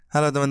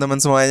Halo teman-teman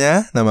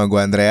semuanya, nama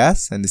gue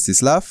Andreas and this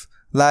is Love,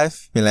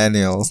 Life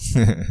Millennial.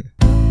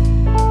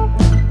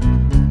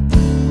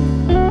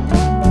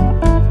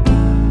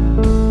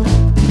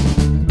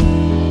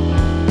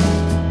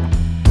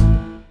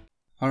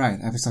 Alright,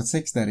 episode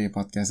 6 dari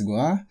podcast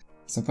gue.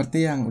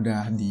 Seperti yang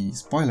udah di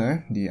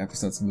spoiler di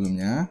episode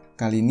sebelumnya,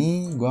 kali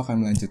ini gue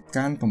akan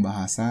melanjutkan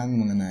pembahasan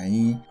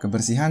mengenai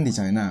kebersihan di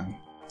China.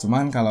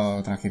 Cuman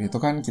kalau terakhir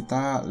itu kan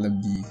kita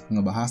lebih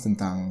ngebahas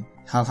tentang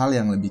hal-hal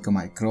yang lebih ke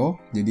micro,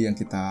 jadi yang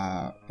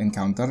kita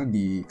encounter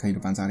di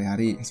kehidupan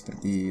sehari-hari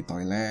seperti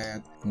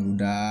toilet,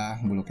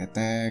 ludah, bulu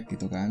ketek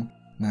gitu kan.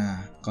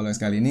 Nah, kalau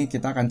sekali ini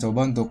kita akan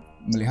coba untuk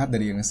melihat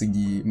dari yang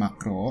segi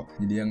makro,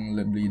 jadi yang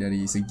lebih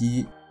dari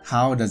segi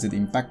how does it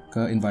impact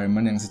ke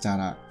environment yang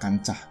secara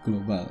kancah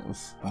global.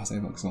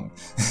 Bahasanya bagus banget.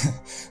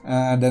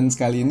 Dan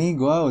sekali ini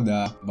gue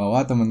udah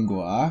bawa temen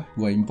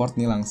gue import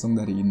nih langsung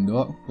dari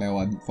Indo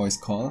lewat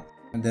voice call.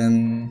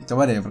 Dan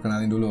coba deh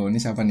perkenalin dulu,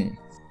 ini siapa nih?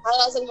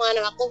 Halo semua,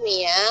 nama aku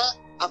Mia.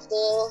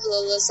 Aku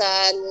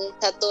lulusan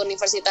satu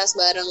universitas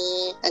bareng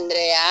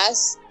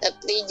Andreas,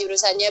 tapi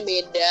jurusannya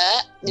beda.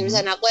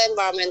 Jurusan aku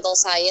Environmental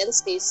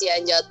Science di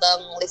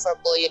Sianjateng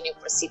Liverpool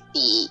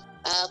University.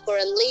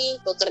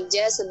 Currently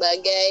bekerja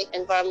sebagai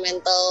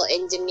environmental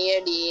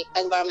engineer di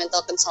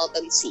environmental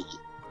consultancy.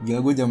 Gila,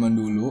 gue zaman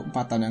dulu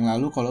 4 tahun yang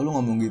lalu kalau lu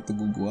ngomong gitu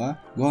ke gue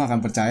gak akan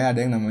percaya ada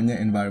yang namanya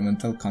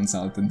environmental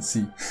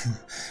consultancy.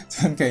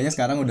 Cuman kayaknya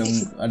sekarang udah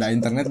ada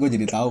internet, gue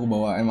jadi tahu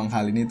bahwa emang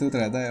hal ini tuh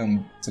ternyata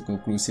yang cukup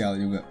krusial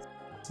juga.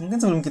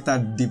 Mungkin sebelum kita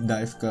deep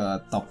dive ke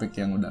topik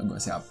yang udah gue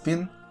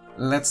siapin,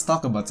 let's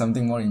talk about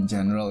something more in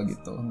general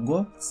gitu.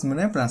 Gue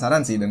sebenarnya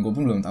penasaran sih, dan gue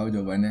pun belum tahu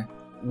jawabannya.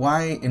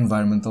 Why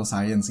environmental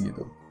science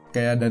gitu?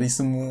 Kayak dari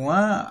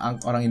semua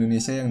orang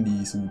Indonesia yang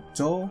di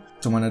Suzhou,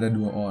 cuman ada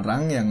 2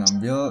 orang yang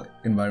ngambil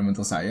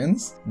environmental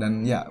science.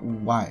 Dan ya,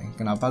 why?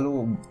 Kenapa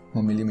lu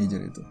memilih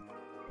major itu?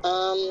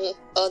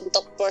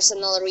 Untuk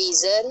personal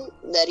reason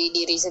dari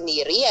diri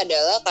sendiri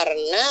adalah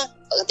karena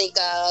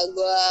ketika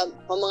gue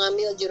mau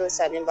mengambil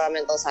jurusan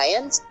environmental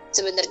science,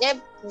 sebenarnya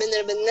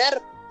benar-benar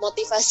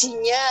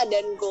motivasinya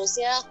dan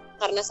goalsnya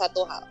karena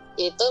satu hal,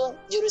 yaitu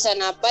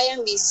jurusan apa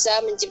yang bisa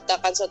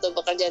menciptakan suatu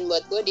pekerjaan buat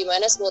gue di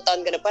mana 10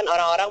 tahun ke depan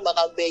orang-orang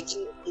bakal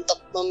begging untuk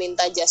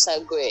meminta jasa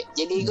gue.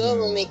 Jadi gue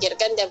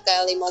memikirkan tiap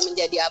kali mau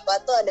menjadi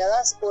apa tuh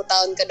adalah 10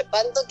 tahun ke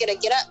depan tuh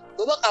kira-kira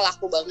gue bakal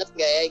laku banget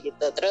gak ya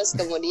gitu. Terus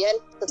kemudian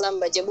setelah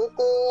membaca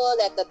buku,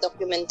 lihat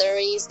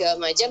documentary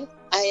segala macam,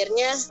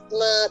 akhirnya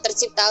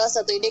terciptalah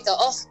satu ide ke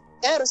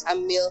kayak harus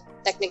ambil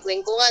teknik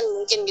lingkungan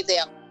mungkin gitu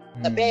ya.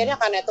 Tapi akhirnya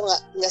karena itu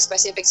nggak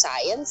spesifik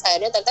science,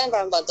 akhirnya ternyata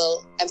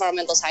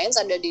environmental science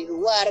ada di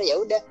luar.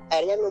 Ya udah,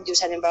 akhirnya mau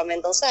jurusan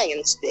environmental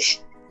science deh.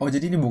 Oh,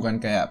 jadi ini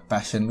bukan kayak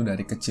passion lu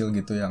dari kecil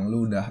gitu, yang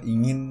lu udah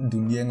ingin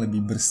dunia yang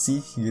lebih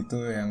bersih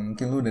gitu, yang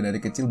mungkin lu udah dari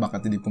kecil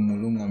bakatnya di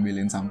pemulung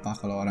ngambilin sampah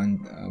kalau orang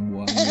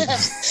buang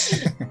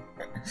gitu.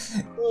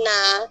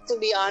 Nah, to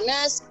be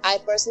honest,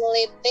 I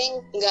personally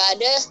think nggak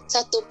ada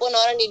satupun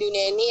orang di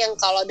dunia ini yang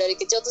kalau dari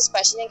kecil tuh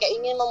passionnya kayak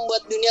ingin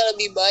membuat dunia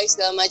lebih baik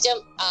segala macam.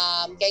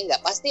 Kayak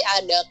nggak, pasti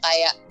ada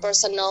kayak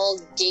personal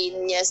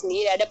gain-nya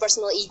sendiri, ada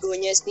personal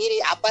ego-nya sendiri.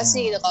 Apa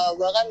sih gitu? Kalau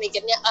gue kan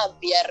mikirnya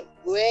biar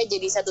gue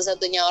jadi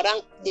satu-satunya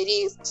orang,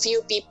 jadi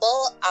few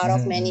people out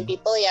of many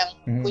people yang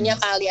punya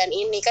keahlian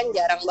ini kan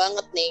jarang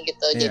banget nih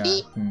gitu. Jadi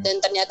dan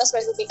ternyata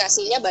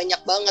spesifikasinya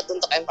banyak banget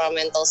untuk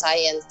environmental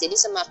science. Jadi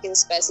semakin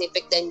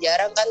spesifik dan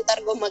jarang kan ntar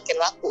gue makin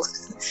laku.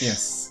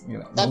 Yes,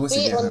 gila.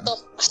 Tapi untuk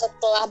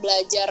setelah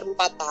belajar 4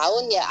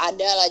 tahun ya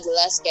ada lah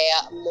jelas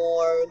kayak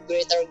more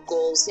greater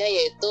goals-nya,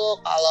 yaitu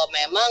kalau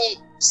memang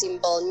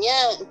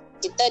simpelnya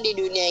kita di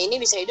dunia ini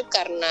bisa hidup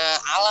karena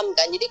alam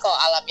kan. Jadi kalau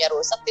alamnya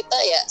rusak, kita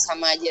ya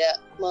sama aja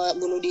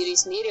bunuh diri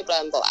sendiri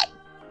pelan-pelan.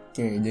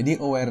 Oke, jadi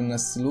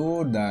awareness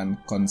lu dan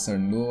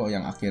concern lu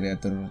yang akhirnya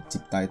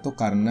tercipta itu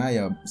karena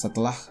ya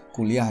setelah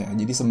kuliah ya.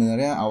 Jadi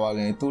sebenarnya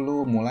awalnya itu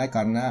lu mulai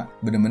karena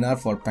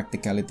benar-benar for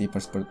practicality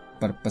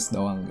purpose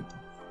doang gitu.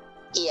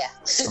 Iya.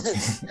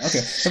 Oke.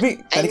 Tapi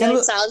tadi kan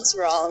lu sounds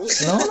wrong.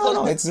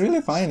 No, it's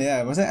really fine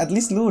ya. Maksudnya at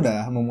least lu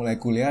udah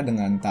memulai kuliah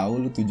dengan tahu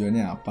lu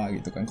tujuannya apa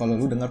gitu kan. Kalau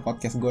lu denger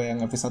podcast gue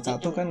yang episode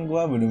 1 kan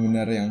gue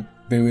benar-benar yang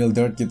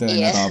bewildered gitu,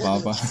 nggak tahu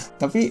apa-apa.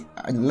 Tapi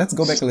let's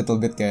go back a little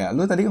bit, kayak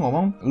lu tadi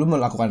ngomong lu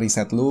melakukan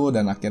riset lu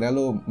dan akhirnya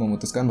lu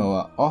memutuskan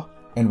bahwa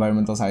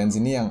environmental science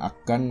ini yang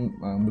akan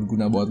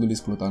berguna buat lu di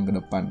 10 tahun ke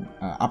depan.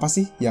 Apa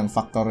sih yang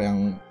faktor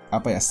yang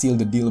seal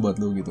the deal buat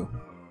lu gitu?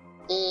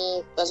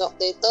 Pas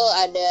waktu itu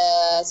ada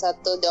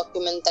satu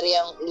dokumenter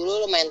yang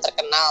dulu lumayan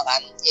terkenal kan,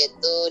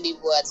 yaitu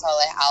dibuat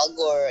oleh Al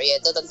Gore,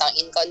 yaitu tentang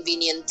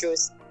Inconvenient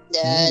Truth.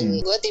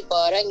 Dan gue tipe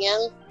orang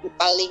yang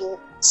paling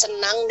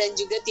senang dan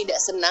juga tidak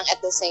senang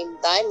at the same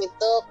time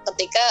itu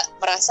ketika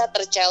merasa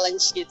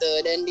ter-challenge gitu.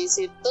 Dan di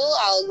situ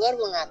Al Gore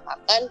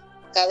mengatakan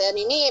kalian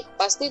ini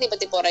pasti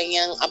tipe-tipe orang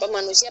yang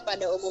manusia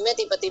pada umumnya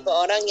tipe-tipe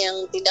orang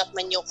yang tidak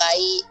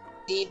menyukai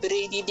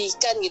diberi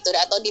didikan gitu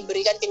atau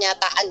diberikan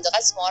kenyataan gitu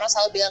kan, semua orang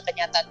selalu bilang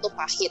kenyataan tuh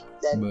pahit,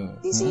 dan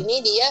di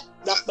sini dia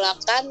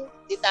blak-blakan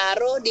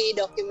ditaruh di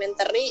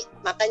documentary,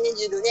 makanya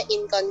judulnya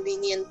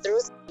Inconvenient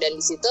Truth. Dan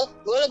di situ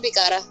gue lebih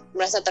ke arah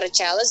merasa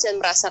ter-challenge dan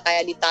merasa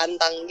kayak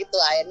ditantang gitu.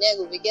 Akhirnya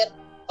gue pikir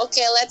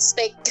okay, let's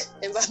take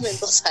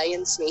environmental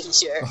science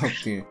major.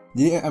 Oke.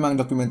 Jadi emang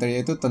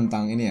dokumenternya itu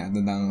tentang ini ya,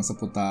 tentang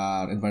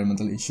seputar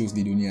environmental issues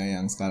di dunia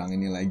yang sekarang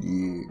ini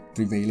lagi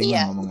prevailing.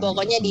 Iya,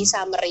 pokoknya di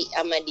summary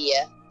sama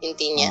dia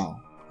intinya.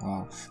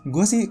 Wow.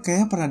 Gue sih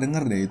kayaknya pernah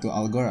denger deh itu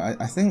Al Gore.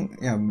 I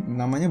think ya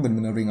namanya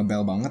benar-benar ring a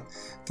bell banget.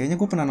 Kayaknya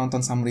gue pernah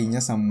nonton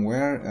summary-nya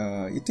somewhere.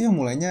 Itu yang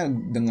mulainya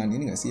dengan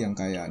ini gak sih, yang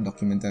kayak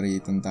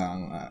documentary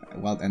tentang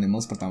wild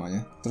animals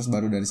pertamanya. Terus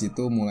baru dari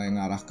situ mulai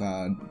ngarah ke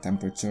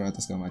temperature atau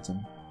segala macam.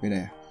 Beda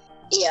ya?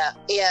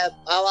 Iya.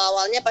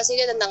 Awal-awalnya pasti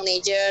dia tentang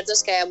nature,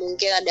 terus kayak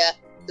mungkin ada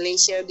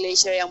glacier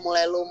yang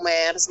mulai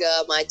lumer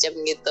segala macam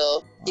gitu.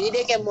 Jadi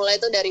dia kayak mulai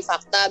tuh dari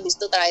fakta, habis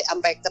itu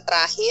sampai ke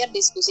terakhir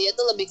diskusinya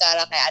tuh lebih ke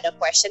arah kayak ada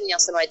question yang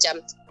semacam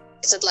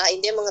setelah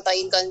India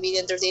mengetahui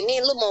inconvenient truth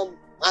ini, lu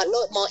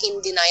mau in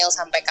denial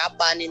sampai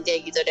kapan intinya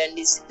gitu. Dan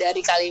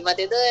dari kalimat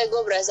itu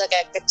gue berasa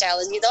kayak ke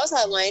challenge gitu,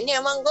 selama ini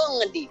emang gue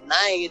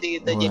ngedeny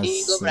gitu. Jadi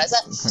gue berasa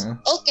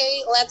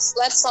okay, let's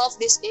solve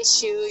this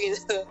issue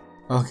gitu.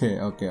 Oke,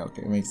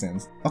 make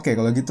sense. Oke,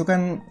 kalau gitu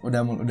kan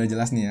udah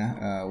jelas nih ya,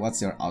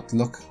 what's your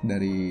outlook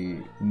dari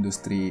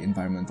industri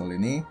environmental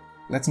ini.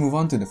 Let's move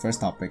on to the first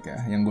topic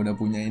ya. Yang gue udah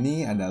punya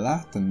ini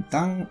adalah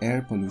tentang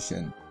air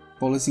pollution.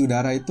 Polusi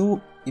udara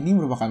itu ini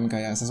merupakan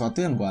kayak sesuatu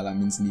yang gue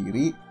alamin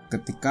sendiri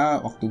ketika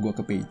waktu gue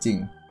ke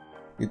Beijing.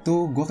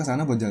 Itu gue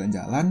kesana buat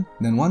jalan-jalan,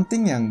 dan one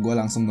thing yang gue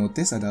langsung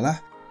notice adalah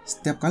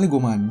setiap kali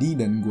gue mandi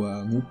dan gue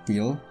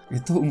ngupil,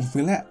 itu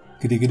ngupilnya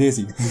gede-gede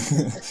sih.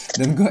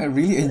 Dan gue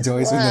really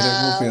enjoy sebenarnya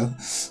ngupil.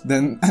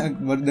 Dan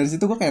dari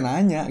situ gue kayak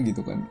nanya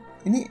gitu kan,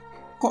 ini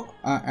kok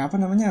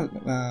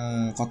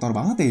kotor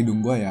banget ya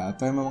hidung gue ya,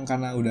 atau memang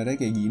karena udaranya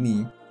kayak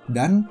gini.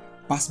 Dan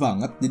pas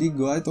banget, jadi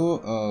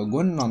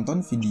gue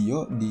nonton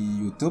video di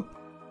YouTube.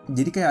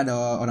 Jadi kayak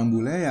ada orang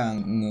bule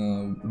yang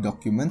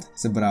nge-document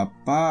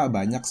seberapa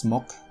banyak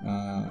smoke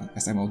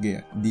SMOG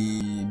ya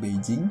di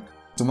Beijing.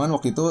 Cuman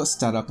waktu itu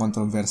secara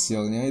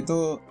kontroversialnya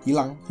itu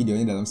hilang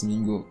videonya dalam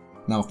seminggu.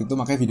 Nah waktu itu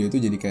makanya video itu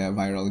jadi kayak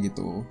viral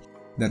gitu.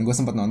 Dan gue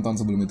sempat nonton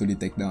sebelum itu di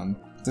take down.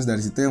 Terus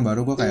dari situ yang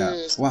baru gue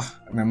kayak, wah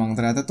memang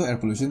ternyata tuh air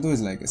pollution tuh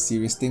is like a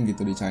serious thing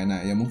gitu di China.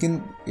 Ya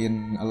mungkin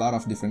in a lot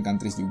of different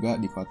countries juga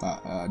di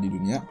kota di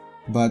dunia.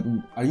 But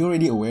are you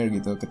already aware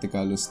gitu ketika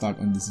lu start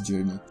on this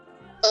journey?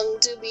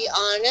 To be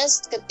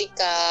honest,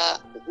 ketika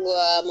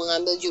gue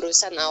mengambil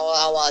jurusan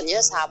awal-awalnya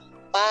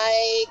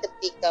sampai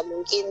ketika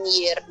mungkin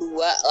year 2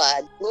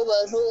 lah, gue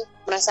baru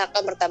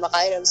merasakan pertama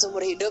kali dalam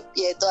seumur hidup,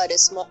 yaitu ada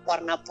smoke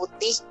warna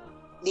putih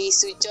di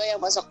Suzhou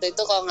yang pas waktu itu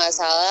kalau nggak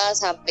salah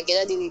sampai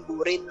kita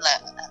diliburin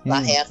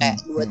lah ya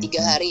kayak 2-3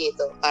 hari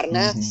itu,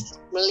 karena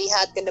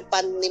melihat ke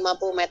depan 50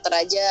 meter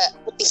aja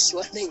putih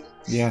warnanya.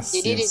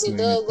 Jadi di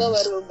situ gue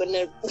baru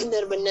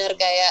bener-bener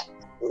kayak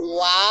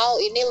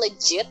wow, ini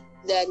legit.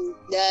 Dan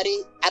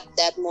dari at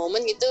that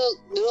moment gitu,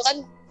 dulu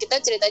kan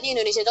kita ceritanya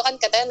Indonesia itu kan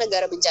katanya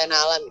negara bencana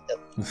alam gitu,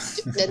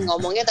 dan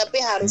ngomongnya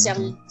tapi harus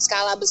yang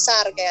skala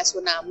besar kayak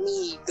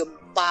tsunami,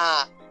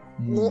 gempa,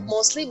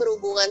 mostly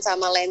berhubungan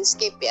sama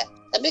landscape ya.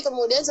 Tapi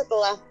kemudian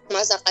setelah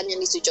masakan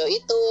yang di Suzhou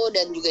itu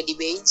dan juga di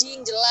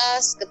Beijing,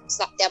 jelas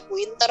setiap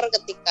winter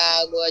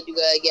ketika gue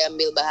juga lagi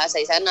ambil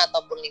bahasa di sana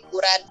ataupun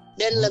liburan,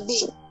 dan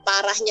lebih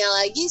parahnya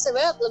lagi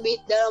sebenarnya lebih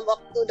dalam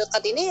waktu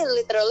dekat ini,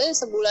 literally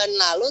sebulan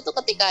lalu tuh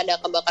ketika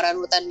ada kebakaran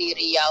hutan di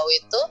Riau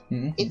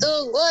itu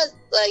gue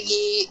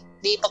lagi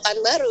di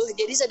Pekanbaru,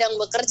 jadi sedang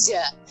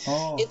bekerja.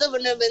 Itu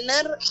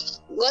benar-benar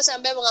gue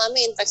sampai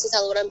mengalami infeksi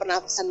saluran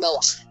pernafasan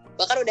bawah,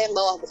 bahkan udah yang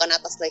bawah bukan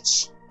atas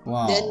lagi.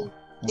 Dan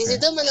di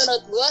situ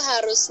menurut gue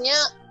harusnya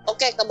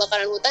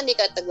kebakaran hutan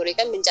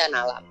dikategorikan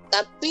bencana alam,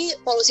 tapi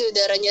polusi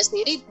udaranya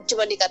sendiri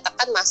cuma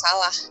dikatakan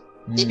masalah.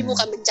 Jadi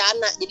bukan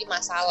bencana, jadi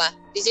masalah.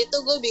 Di situ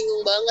gue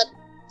bingung banget.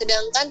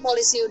 Sedangkan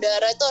polusi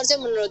udara itu harusnya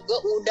menurut gue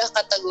udah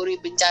kategori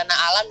bencana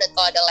alam, dan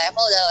kalau ada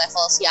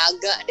level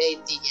siaga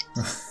deh intinya.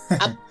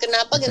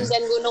 Kenapa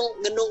gantian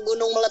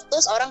gunung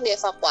meletus orang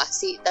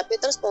dievakuasi, tapi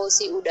terus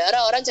polusi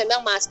udara orang cuma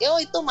bilang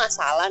itu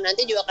masalah,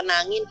 nanti juga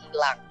kena angin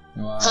hilang.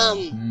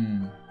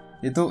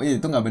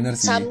 Itu nggak benar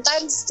sih.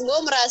 Sometimes gue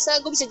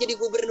merasa gue bisa jadi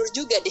gubernur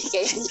juga deh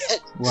kayaknya.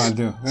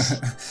 Waduh.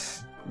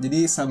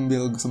 Jadi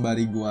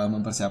sembari gue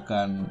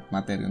mempersiapkan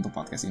materi untuk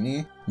podcast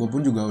ini, gue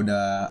pun juga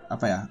udah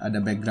ada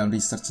background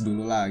research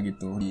dulu lah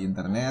gitu di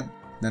internet.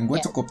 Dan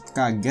gue cukup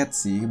kaget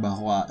sih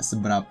bahwa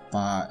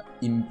seberapa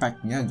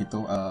impactnya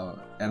gitu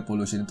air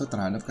pollution itu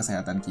terhadap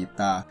kesehatan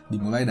kita.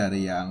 Dimulai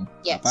dari yang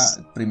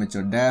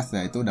premature death,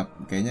 ya itu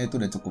kayaknya itu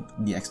udah cukup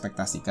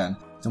diekspektasikan.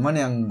 Cuman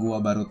yang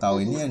gue baru tahu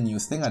ini yang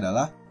news thing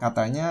adalah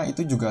katanya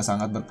itu juga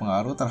sangat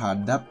berpengaruh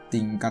terhadap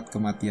tingkat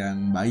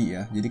kematian bayi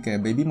ya. Jadi kayak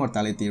baby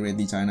mortality rate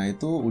di China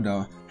itu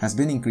udah has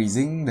been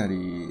increasing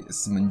dari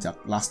semenjak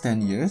last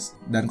 10 years.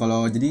 Dan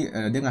kalau dia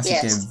ngasih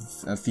kayak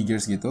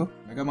figures gitu,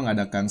 mereka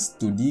mengadakan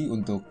studi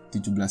untuk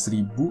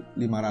 17.500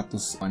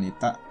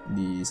 wanita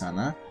di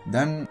sana,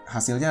 dan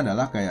hasilnya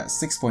adalah kayak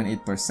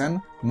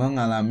 6.8%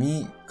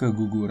 mengalami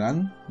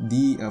keguguran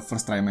di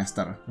first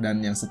trimester, dan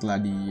yang setelah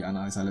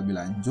dianalisa lebih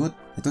lanjut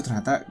itu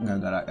ternyata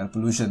gara-gara air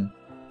pollution.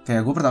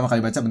 Kayak gue pertama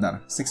kali baca, bentar,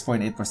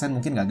 6.8%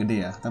 mungkin gak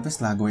gede ya, tapi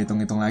setelah gue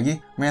hitung-hitung lagi,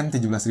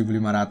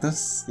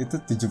 17.500 itu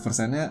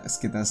 7%-nya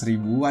sekitar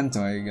 1000-an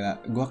coy.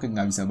 Gue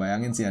gak bisa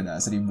bayangin sih ada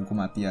 1000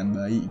 kematian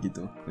bayi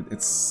gitu.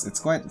 It's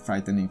quite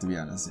frightening to be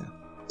honest ya.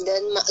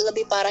 Dan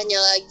lebih parahnya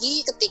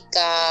lagi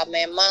ketika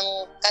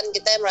memang kan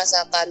kita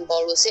merasakan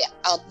polusi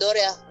outdoor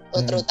ya,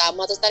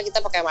 terutama terus kan kita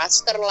pakai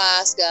masker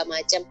lah segala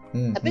macam.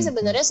 Tapi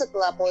sebenarnya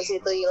setelah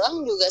polusi itu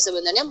hilang juga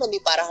sebenarnya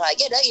lebih parah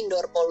lagi ada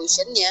indoor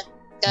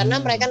pollution-nya.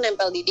 Karena mereka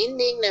nempel di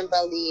dinding,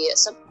 nempel di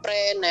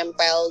spray,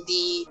 nempel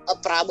di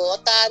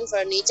perabotan,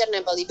 furniture,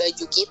 nempel di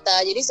baju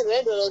kita. Jadi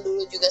sebenarnya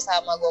dulu juga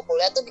sama gue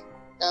kuliah tuh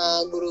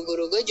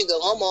guru-guru gue juga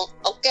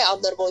ngomong, oke,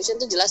 outdoor pollution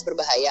tuh jelas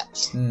berbahaya.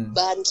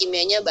 Bahan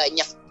kimianya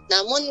banyak.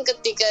 Namun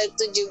ketika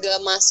itu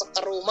juga masuk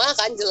ke rumah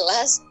kan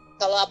jelas,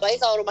 apalagi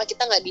kalau rumah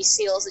kita nggak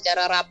di-seal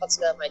secara rapat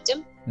segala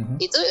macam,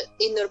 itu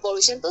indoor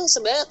pollution tuh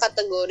sebenarnya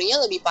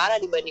kategorinya lebih parah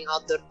dibanding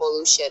outdoor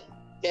pollution.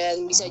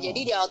 Dan bisa jadi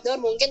di outdoor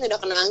mungkin udah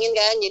kena angin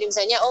kan, jadi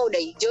misalnya udah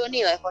hijau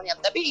nih levelnya,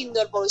 tapi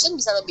indoor pollution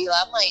bisa lebih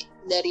lama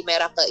dari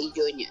merah ke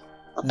hijaunya,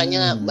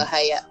 makanya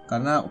bahaya.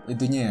 Karena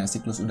itunya ya,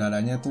 siklus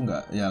udaranya tuh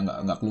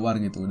nggak keluar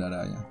gitu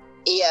udaranya.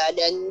 Iya,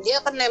 dan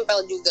dia kan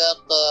nempel juga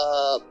ke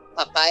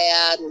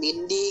pakaian,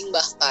 dinding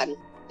bahkan.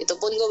 Itu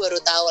pun gue baru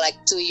tahu like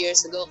 2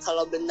 years ago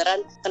kalau beneran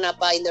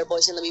kenapa indoor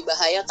pollution lebih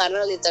bahaya,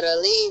 karena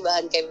literally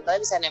bahan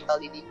chemicalnya bisa nempel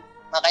di dinding.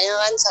 Makanya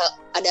kan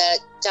ada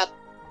cat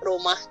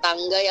rumah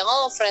tangga yang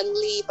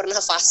friendly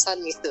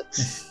pernafasan gitu.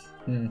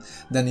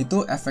 Dan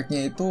itu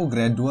efeknya itu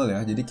gradual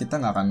ya, jadi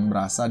kita nggak akan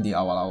merasa di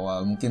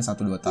awal-awal mungkin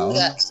 1-2 tahun.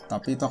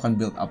 Tapi itu akan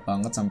build up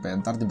banget sampai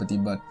ntar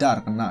tiba-tiba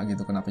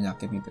kena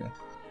penyakit gitu ya.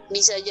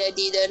 Bisa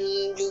jadi, dan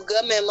juga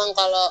memang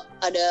kalau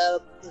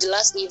ada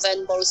jelas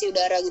event polusi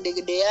udara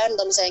gede-gedean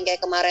atau misalnya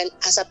kayak kemarin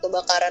asap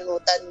kebakaran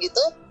hutan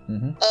gitu,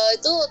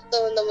 itu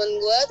teman-teman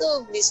gue tuh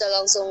bisa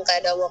langsung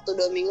kayak ada waktu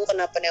 2 minggu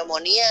kena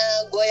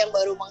pneumonia. Gue yang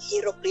baru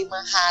menghirup 5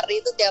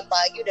 hari tuh tiap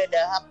pagi udah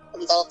dahak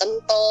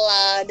kental-kental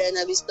lah, dan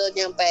habis itu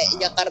nyampe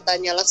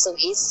Jakartanya langsung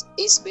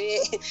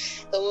ISB.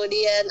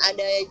 Kemudian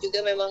ada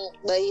juga memang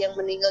bayi yang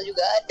meninggal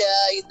juga ada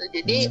gitu.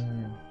 Jadi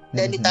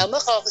dan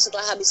ditambah kalau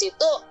setelah habis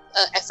itu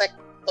efek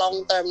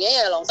long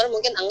termnya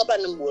mungkin anggaplah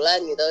 6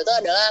 bulan gitu, itu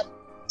adalah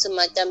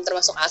semacam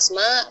termasuk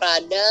asma,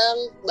 radang,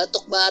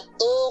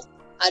 batuk-batuk,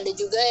 ada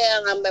juga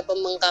yang sampai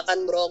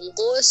pembengkakan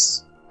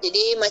bronkus.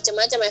 Jadi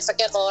macam-macam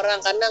efeknya ke orang,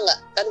 karena nggak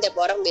kan tiap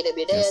orang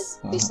beda-beda ya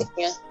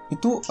fisiknya.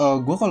 Itu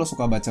gue kalau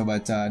suka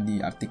baca-baca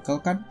di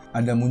artikel kan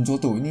ada muncul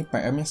tuh ini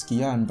PM-nya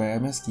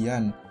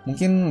sekian.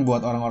 Mungkin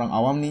buat orang-orang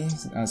awam nih,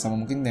 sama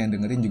mungkin yang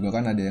dengerin juga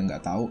kan ada yang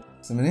nggak tahu.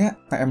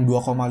 Sebenarnya PM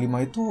 2,5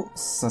 itu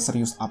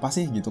seserius apa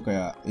sih gitu,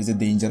 kayak is it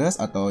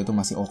dangerous atau itu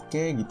masih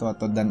oke gitu,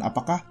 atau dan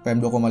apakah PM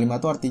 2,5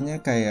 itu artinya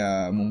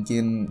kayak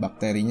mungkin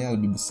bakterinya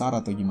lebih besar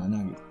atau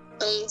gimana gitu?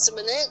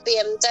 Sebenarnya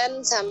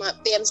PM10 sama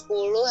PM10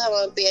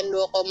 sama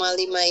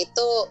PM2,5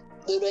 itu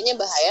dua-duanya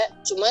bahaya.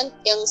 Cuman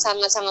yang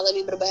sangat-sangat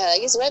lebih berbahaya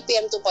lagi sebenarnya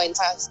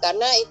PM2.5,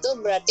 karena itu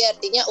berarti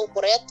artinya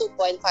ukurannya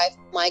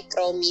 2.5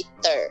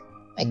 micrometer.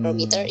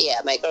 Micrometer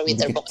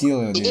lebih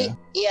kecil jadi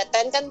iya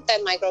 10 kan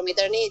 10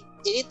 micrometer nih,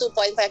 jadi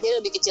 2.5 nya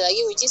lebih kecil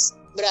lagi, which is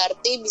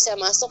berarti bisa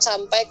masuk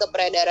sampai ke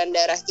peredaran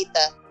darah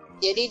kita.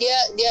 Jadi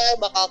dia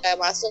bakal kayak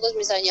masuk, terus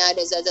misalnya ada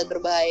zat-zat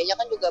berbahayanya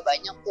kan juga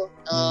banyak tuh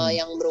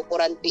yang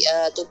berukuran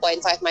 2.5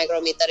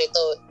 micrometer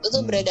itu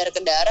tuh beredar ke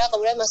darah,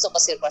 kemudian masuk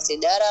ke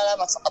sirkulasi darah lah,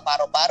 masuk ke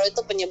paru-paru,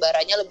 itu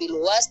penyebarannya lebih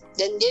luas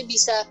dan dia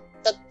bisa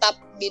tetap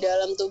di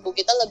dalam tubuh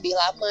kita lebih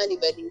lama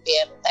dibanding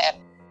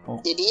PM10.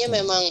 Jadinya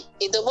memang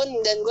itu pun,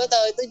 dan gue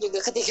tahu itu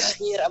juga ketika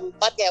year 4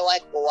 kayak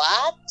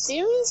what?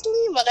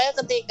 Seriously? Makanya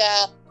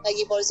ketika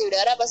lagi polusi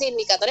udara pasti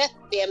indikatornya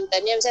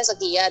PM10-nya misalnya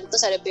sekian,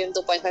 terus ada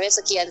PM2.5-nya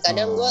sekian.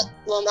 Kadang gue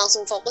mau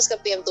langsung fokus ke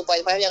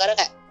PM2.5-nya karena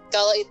kayak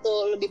kalau itu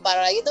lebih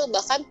parah lagi tuh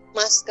bahkan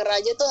masker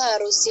aja tuh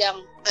harus yang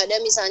ada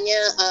misalnya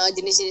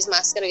jenis-jenis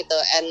masker gitu,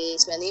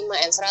 N95,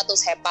 N100,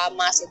 HEPA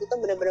mask, itu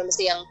tuh benar-benar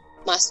mesti yang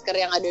masker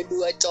yang ada 2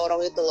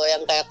 corong itu loh,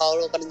 yang kayak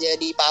kalau lo kerja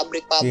di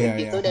pabrik-pabrik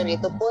gitu. Dan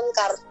itu pun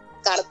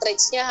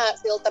cartridge-nya,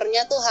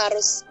 filternya tuh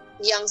harus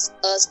yang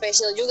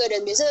spesial juga,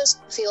 dan biasanya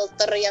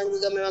filter yang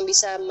juga memang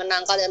bisa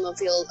menangkal dan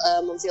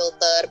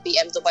memfilter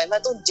PM2.5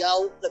 tuh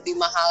jauh lebih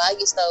mahal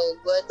lagi. Setahu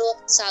gue tuh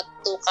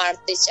satu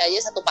cartridge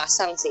aja satu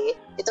pasang sih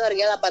itu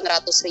harganya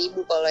 800.000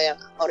 kalau yang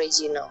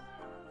original.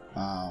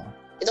 Wow.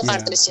 Itu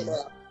cartridge-nya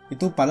doang.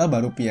 Itu padahal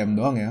baru PM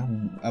doang ya,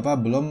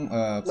 belum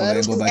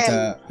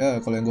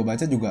kalau yang gue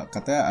baca juga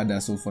katanya ada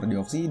sulfur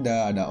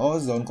dioksida, ada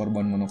ozon,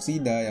 karbon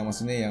monoksida, yang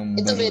maksudnya yang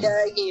itu beda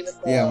lagi,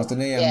 betul. Iya,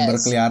 maksudnya yang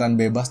berkeliaran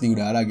bebas di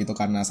udara gitu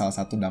karena salah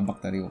satu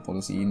dampak dari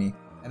polusi ini.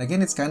 And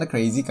again it's kinda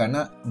crazy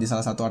karena di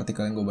salah satu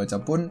artikel yang gue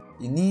baca pun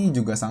ini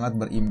juga sangat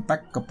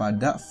berimpact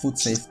kepada food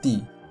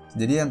safety.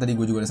 Jadi yang tadi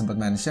gue juga udah sempat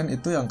mention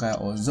itu yang kayak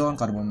ozon,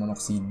 karbon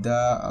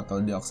monoksida atau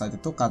dioksida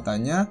itu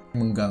katanya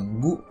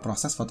mengganggu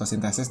proses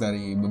fotosintesis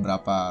dari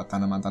beberapa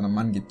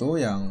tanaman-tanaman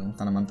gitu, yang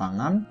tanaman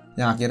pangan,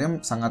 yang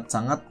akhirnya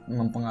sangat-sangat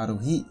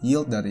mempengaruhi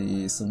yield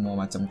dari semua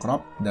macam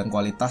crop dan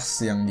kualitas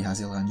yang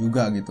dihasilkan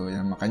juga gitu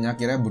ya. Makanya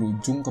akhirnya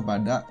berujung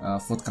kepada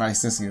food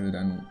crisis gitu.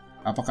 Dan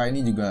apakah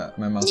ini juga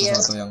memang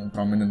sesuatu yang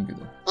prominent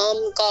gitu?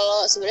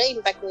 Kalau sebenarnya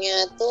impactnya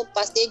tuh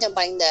pasti yang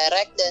paling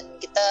direct dan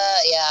kita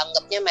ya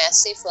anggapnya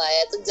massive lah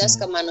ya, itu jelas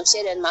ke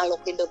manusia dan makhluk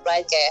hidup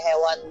lain kayak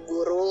hewan,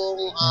 burung,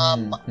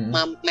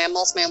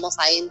 mammals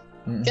lain.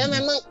 Cuma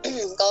memang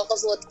kalau ke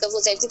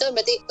food safety itu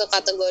berarti ke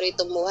kategori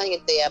tumbuhan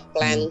gitu ya,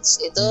 plants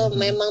itu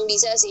memang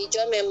bisa sih,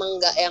 cuma memang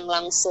nggak yang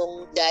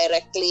langsung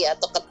directly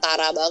atau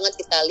ketara banget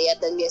kita lihat.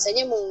 Dan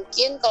biasanya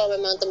mungkin kalau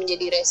memang itu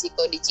menjadi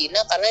resiko di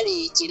Cina, karena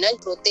di Cina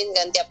rutin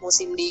kan tiap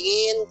musim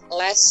dingin,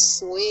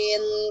 less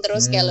wind,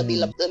 terus kayak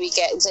lebih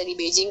kayak bisa di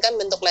Beijing kan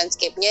bentuk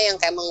landscape-nya yang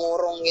kayak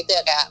mengurung gitu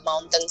ya, kayak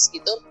mountains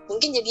gitu.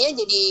 Mungkin jadinya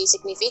jadi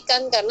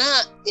signifikan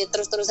karena ya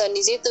terus-terusan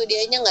di situ,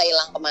 dianya nggak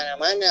hilang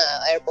kemana-mana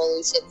air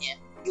pollution-nya.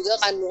 Juga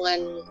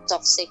kandungan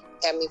toxic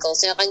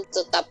chemicals-nya kan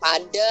tetap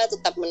ada,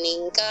 tetap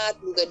meningkat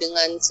juga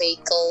dengan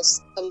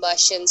vehicles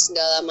combustion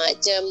segala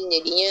macam.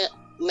 Jadinya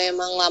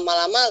memang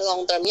lama-lama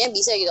long term-nya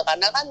bisa gitu,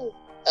 karena kan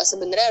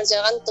sebenarnya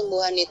harusnya kan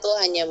tumbuhan itu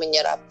hanya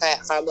menyerap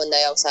kayak carbon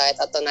dioxide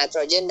atau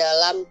nitrogen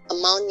dalam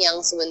amount yang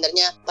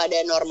sebenarnya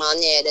pada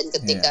normalnya ya. Dan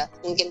ketika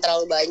mungkin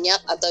terlalu banyak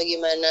atau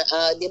gimana,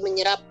 dia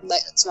menyerap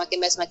semakin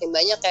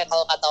banyak kayak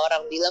kalau kata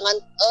orang bilang kan,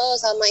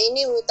 sama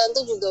ini hutan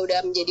tuh juga udah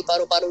menjadi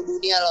paru-paru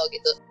dunia loh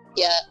gitu.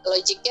 Ya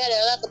logiknya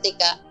adalah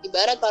ketika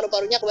ibarat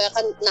paru-parunya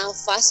kebanyakan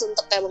nafas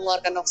untuk kayak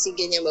mengeluarkan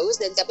oksigen yang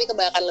bagus, dan tapi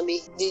kebanyakan lebih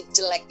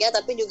jeleknya,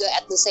 tapi juga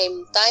at the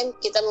same time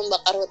kita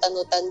membakar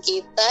hutan-hutan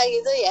kita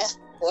gitu ya,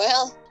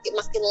 well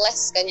makin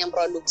less kan yang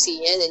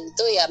produksinya, dan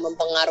itu ya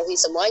mempengaruhi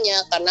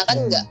semuanya. Karena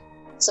kan nggak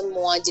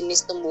semua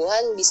jenis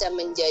tumbuhan bisa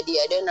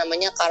menjadi ada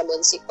namanya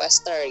carbon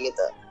sequester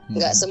gitu.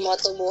 Nggak semua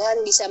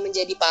tumbuhan bisa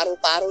menjadi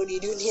paru-paru di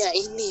dunia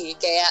ini.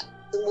 Kayak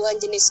tumbuhan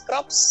jenis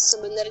crops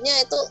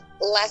sebenarnya itu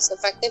less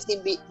effective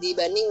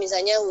dibanding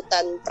misalnya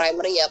hutan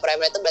primary ya.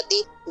 Primary itu berarti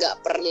nggak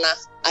pernah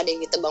ada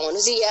yang ditebang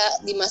manusia,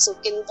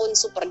 dimasukin pun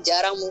super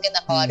jarang, mungkin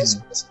kalau ada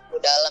suku-suku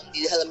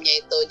di dalamnya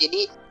itu.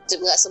 Jadi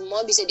nggak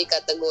semua bisa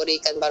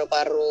dikategorikan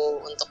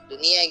paru-paru untuk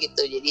dunia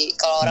gitu. Jadi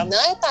kalau orang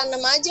bilang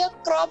tanam aja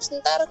crops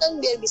ntar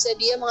kan biar bisa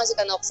dia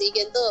menghasilkan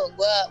oksigen, tuh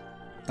gue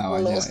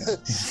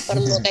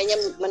perlu kayaknya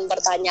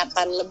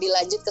mempertanyakan lebih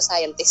lanjut ke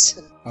saintis.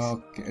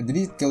 Oke,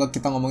 jadi kalau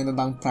kita ngomongin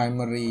tentang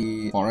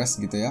primary forest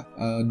gitu ya,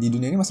 di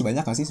dunia ini masih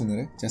banyak nggak sih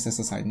sebenarnya? Just as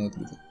a side note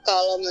gitu.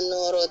 Kalau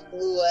menurut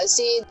gue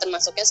sih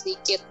termasuknya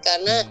sedikit,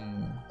 karena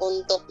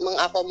untuk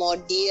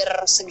mengakomodir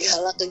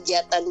segala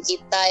kegiatan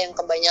kita yang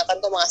kebanyakan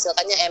tuh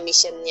menghasilkannya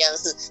emission yang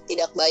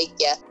tidak baik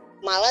ya.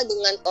 Malah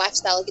dengan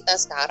lifestyle kita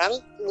sekarang,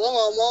 gue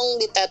ngomong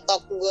di TED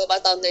Talk gue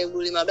pada tahun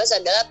 2015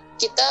 adalah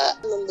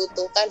kita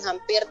membutuhkan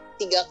hampir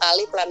 3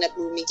 kali planet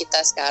bumi kita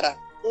sekarang.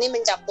 Ini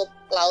mencakup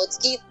laut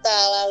kita,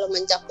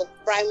 lalu mencakup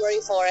primary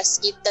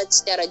forest kita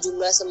secara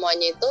jumlah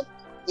semuanya itu.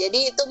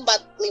 Jadi itu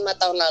 4-5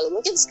 tahun lalu.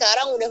 Mungkin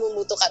sekarang udah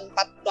membutuhkan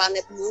 4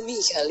 planet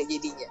bumi kali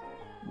jadinya.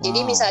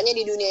 Jadi misalnya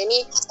di dunia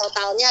ini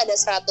totalnya ada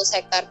 100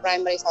 hektar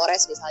primary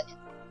forest misalnya.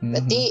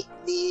 Berarti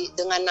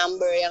dengan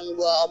number yang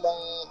gue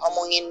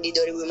omongin di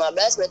 2015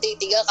 berarti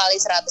 3 kali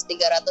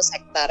 300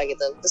 hektar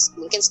gitu. Terus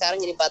mungkin sekarang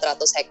jadi 400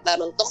 hektar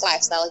untuk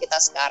lifestyle kita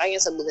sekarang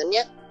yang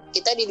sebenarnya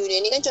kita di dunia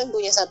ini kan cuma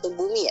punya satu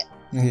bumi ya.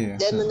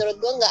 Dan menurut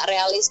gue nggak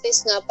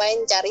realistis ngapain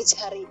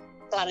cari-cari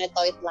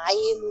planetoid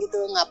lain gitu,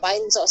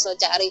 ngapain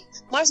sok-sok cari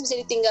Mars bisa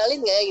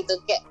ditinggalin nggak ya gitu.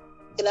 Kayak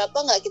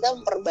kenapa nggak kita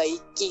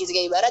memperbaiki gitu,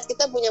 kayak ibarat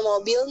kita punya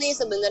mobil nih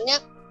sebenarnya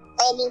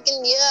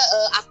mungkin dia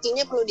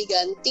akinya perlu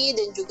diganti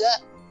dan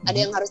juga ada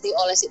yang harus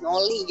diolesin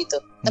oli gitu.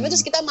 Tapi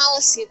terus kita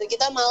males gitu.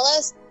 Kita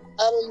males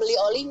membeli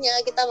olinya,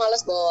 kita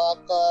males bawa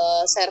ke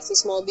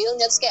servis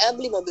mobilnya, terus kayak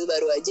beli mobil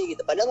baru aja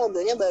gitu. Padahal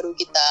mobilnya baru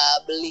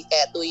kita beli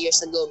kayak 2 years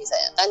ago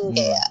misalnya. Kan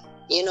kayak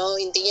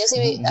intinya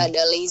sih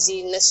ada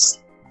laziness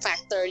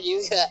factor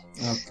juga.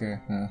 Oke.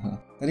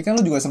 Tadi kan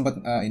lu juga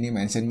sempat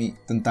mention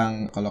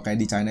tentang kalau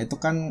kayak di China itu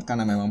kan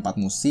karena memang 4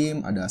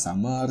 musim, ada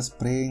summer,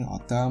 spring,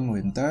 autumn,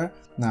 winter.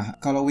 Nah,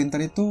 kalau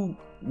winter itu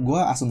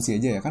gue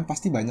asumsi aja ya, kan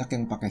pasti banyak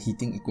yang pakai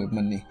heating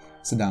equipment nih.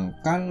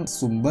 Sedangkan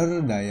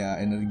sumber daya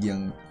energi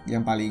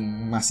yang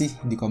paling masih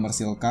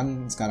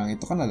dikomersilkan sekarang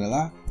itu kan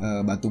adalah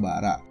batu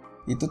bara.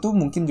 Itu tuh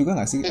mungkin juga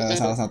nggak sih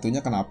salah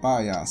satunya kenapa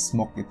ya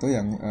smoke itu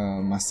yang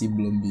masih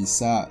belum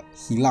bisa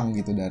hilang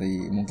gitu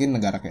dari mungkin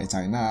negara kayak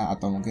China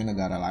atau mungkin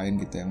negara lain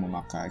gitu yang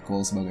memakai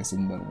coal sebagai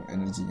sumber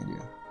energinya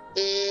dia.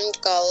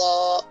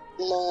 Kalau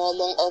mau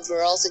ngomong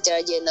overall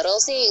secara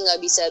general sih nggak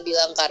bisa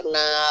bilang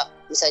karena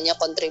misalnya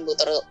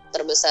kontributor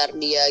terbesar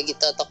dia gitu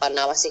atau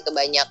karena masih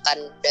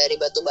kebanyakan dari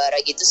batu bara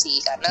gitu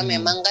sih, karena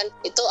memang kan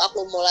itu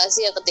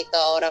akumulasi ya.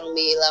 Ketika orang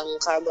bilang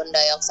carbon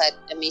dioxide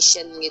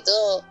emission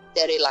gitu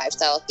dari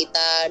lifestyle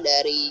kita,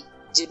 dari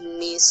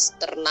jenis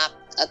ternak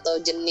atau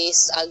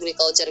jenis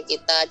agriculture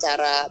kita,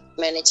 cara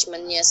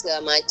manajemennya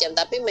segala macam.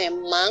 Tapi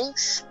memang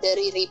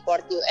dari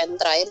report UN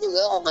terakhir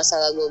juga kalau nggak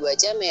salah gue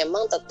baca,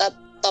 memang tetap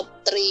top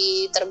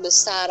 3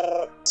 terbesar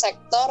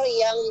sektor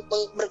yang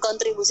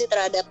berkontribusi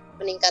terhadap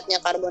meningkatnya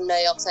karbon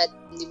dioksida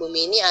di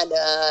bumi ini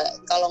ada,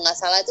 kalau nggak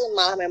salah itu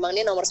malah memang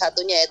ini nomor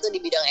satunya, yaitu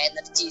di bidang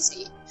energi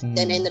sih.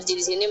 Dan energi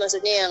di sini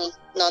maksudnya yang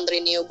non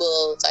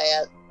renewable,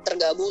 kayak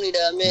tergabung di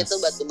dalamnya itu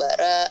batu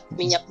bara,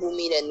 minyak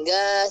bumi dan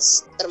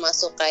gas,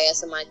 termasuk kayak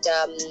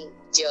semacam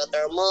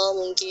geothermal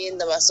mungkin,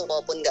 termasuk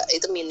walaupun nggak,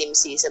 itu minim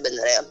sih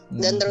sebenarnya.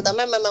 Dan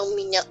terutama memang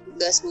minyak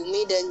gas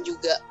bumi dan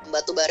juga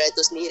batu bara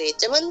itu sendiri.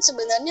 Cuman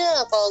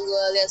sebenarnya kalau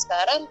gue lihat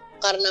sekarang,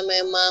 karena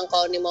memang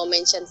kalau nih mau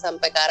mention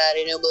sampai ke arah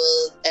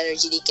renewable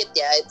energy dikit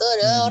ya, itu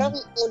adalah orang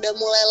udah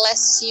mulai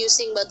less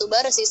using batu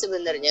bara sih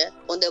sebenarnya.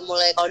 Udah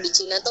mulai, kalau di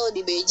Cina tuh,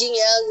 di Beijing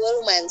ya, gue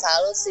lumayan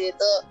salut sih,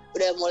 itu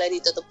udah mulai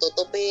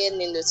ditutup-tutupin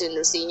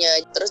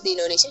industri-industrinya. Terus di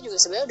Indonesia juga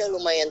sebenarnya udah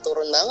lumayan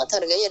turun banget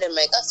harganya, dan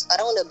mereka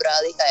sekarang udah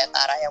beralih kayak ke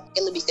arah yang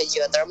mungkin lebih ke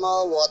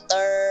geothermal,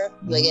 water,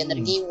 sebagai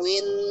energi,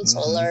 wind,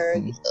 solar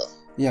gitu.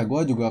 Iya,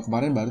 gue juga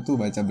kemarin baru tuh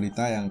baca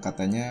berita yang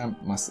katanya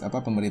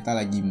pemerintah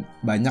lagi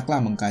banyak lah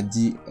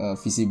mengkaji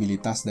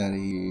visibilitas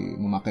dari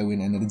memakai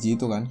wind energy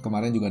itu kan.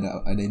 Kemarin juga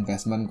ada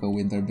investment ke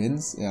wind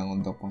turbines yang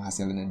untuk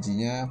penghasil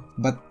energinya.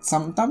 But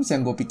sometimes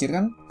yang gue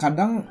pikirkan,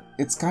 kadang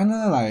it's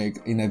kinda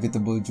like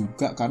inevitable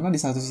juga, karena di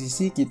satu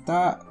sisi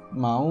kita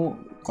mau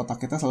kota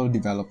kita selalu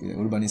develop ya,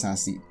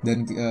 urbanisasi,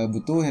 dan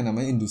butuh yang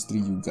namanya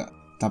industri juga.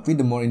 Tapi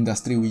the more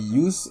industry we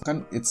use,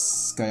 kan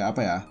it's kayak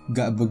apa ya,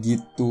 gak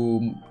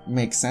begitu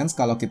make sense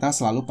kalau kita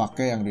selalu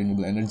pakai yang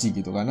renewable energy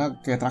gitu. Karena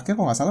kayak terakhir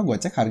kalau gak salah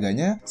gue cek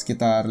harganya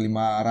sekitar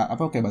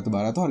kayak batu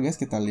bara tuh harganya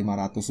sekitar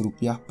Rp500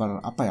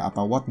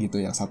 per watt gitu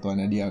yang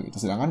satuannya dia gitu.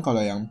 Sedangkan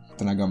kalau yang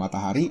tenaga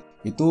matahari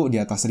itu di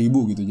atas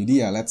 1.000 gitu. Jadi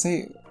ya let's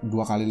say 2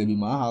 kali lebih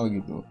mahal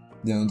gitu.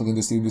 Dan untuk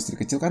industri-industri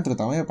kecil kan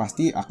terutamanya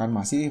pasti akan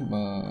masih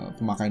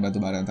pemakaian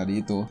batu bara yang tadi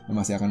itu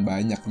masih akan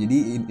banyak.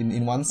 Jadi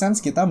in one sense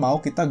kita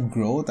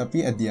grow,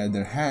 tapi at the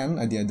other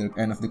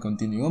end of the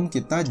continuum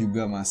kita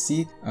juga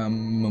masih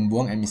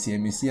membuang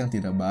emisi-emisi yang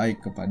tidak baik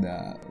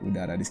kepada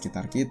udara di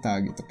sekitar kita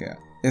gitu. Kayak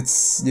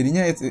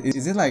jadinya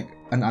is it like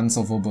an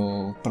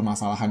unsolvable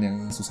permasalahan yang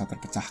susah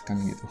terpecahkan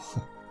gitu.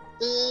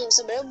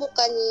 Sebenarnya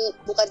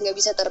bukan nggak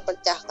bisa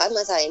terpecahkan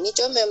masalah ini,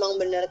 cuma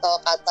memang benar kalau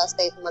kata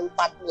statement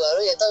part 2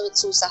 lo, yaitu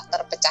susah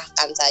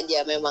terpecahkan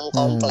saja, memang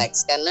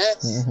kompleks. Karena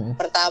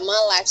pertama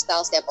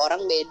lifestyle setiap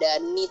orang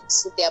beda,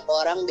 needs setiap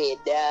orang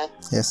beda.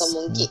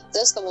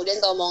 Terus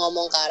kemudian kalau mau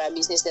ngomong ke arah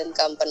bisnis dan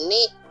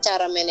company,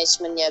 cara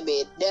manajemennya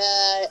beda.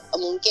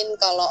 Mungkin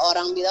kalau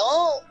orang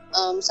bilang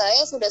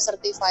saya sudah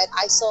certified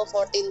ISO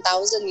 14000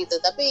 gitu,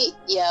 tapi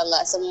ya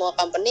nggak semua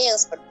company yang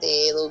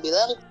seperti lu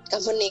bilang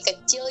company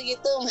kecil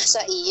gitu, masa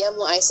iya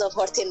mau ISO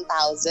 14000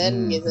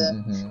 gitu.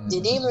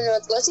 Jadi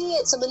menurut gue sih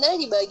sebenarnya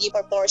dibagi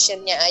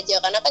proportionnya aja,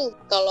 karena kan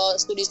kalau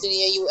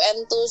studi-studinya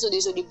UN tuh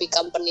studi-studi big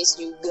companies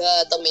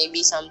juga, atau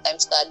maybe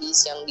sometimes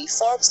studies yang di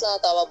Forbes lah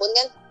atau apapun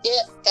kan,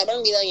 dia kadang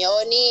bilang ya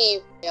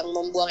nih yang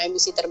membuang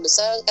emisi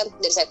terbesar kan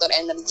dari sektor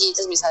energi,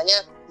 terus misalnya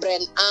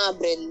brand A,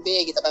 brand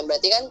B gitu kan,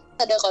 berarti kan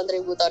ada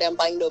kontributor yang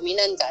paling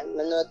dominan kan.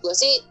 Menurut gue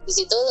sih di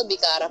situ lebih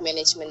ke arah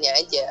manajemennya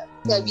aja.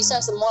 Nggak bisa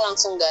semua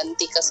langsung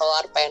ganti ke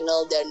solar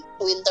panel dan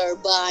wind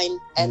turbine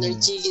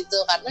energy gitu,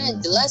 karena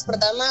jelas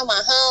pertama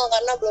mahal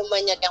karena belum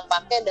banyak yang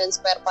pakai, dan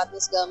spare partnya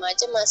segala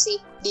macam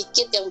masih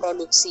dikit yang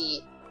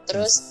produksi.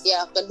 Terus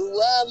ya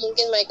kedua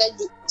mungkin mereka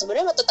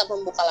sebenarnya tetap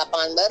membuka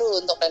lapangan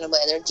baru untuk renewable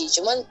energy,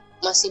 cuman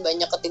masih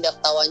banyak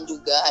ketidaktahuan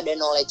juga, ada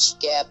knowledge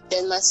gap,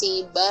 dan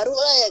masih baru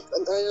lah ya,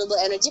 renewable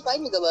energy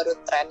paling juga baru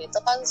tren itu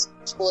kan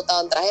 10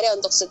 tahun terakhir ya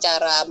untuk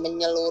secara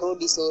menyeluruh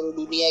di seluruh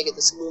dunia gitu.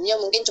 Sebelumnya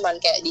mungkin cuman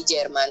kayak di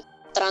Jerman.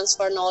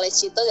 Transfer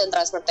knowledge itu dan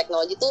transfer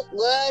teknologi itu,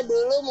 gue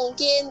dulu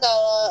mungkin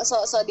kalau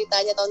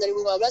ditanya tahun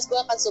 2015 gue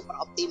akan super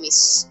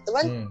optimis.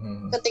 Cuman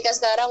ketika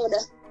sekarang udah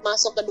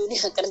masuk ke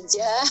dunia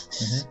kerja,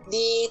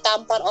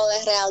 ditampar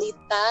oleh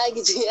realita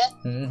gitu ya,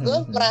 gue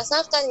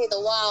merasakan gitu,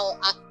 wow,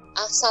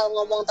 asal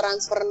ngomong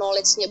transfer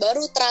knowledge-nya,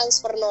 baru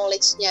transfer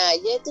knowledge-nya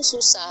aja itu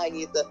susah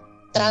gitu.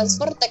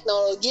 Transfer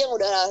teknologi yang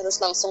udah harus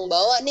langsung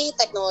bawa nih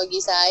teknologi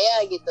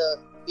saya gitu,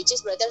 which is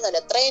berarti harus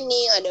ada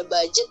training, ada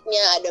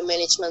budgetnya, ada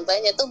management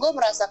plan-nya. Tuh gue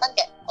merasakan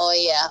kayak, oh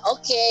ya,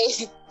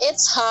 okay,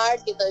 it's hard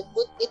gitu,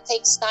 but it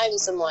takes time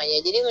semuanya.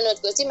 Jadi menurut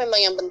gue sih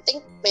memang yang penting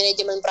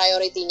manajemen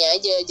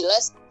priority-nya aja.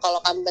 Jelas kalau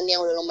company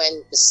yang udah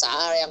lumayan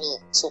besar, yang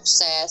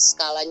sukses,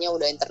 skalanya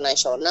udah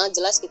internasional,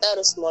 jelas kita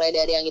harus mulai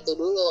dari yang itu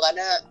dulu,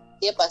 karena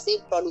dia pasti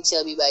produksi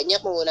lebih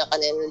banyak, menggunakan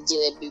energi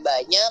lebih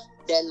banyak,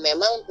 dan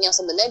memang yang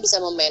sebenarnya bisa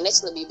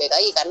memanage lebih baik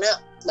lagi karena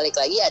balik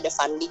lagi ada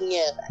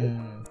fundingnya kan.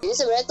 Jadi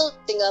sebenarnya tuh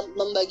tinggal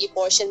membagi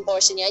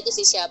portion-portionnya aja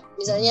sih.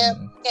 Misalnya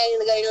kayak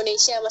negara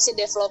Indonesia masih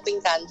developing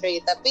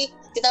country, tapi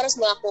kita harus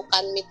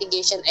melakukan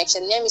mitigation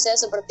actionnya,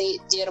 misalnya seperti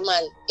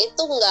Jerman,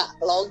 itu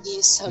nggak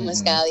logis sama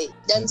sekali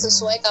dan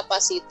sesuai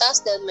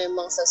kapasitas dan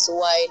memang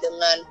sesuai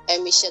dengan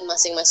emission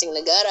masing-masing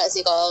negara sih.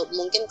 Kalau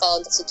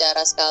untuk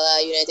secara skala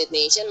United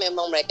Nation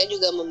memang mereka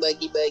juga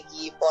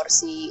membagi-bagi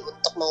porsi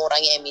untuk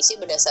mengurangi emisi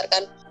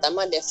berdasarkan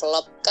pertama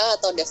develop kah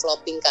atau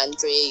developing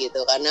country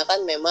gitu, karena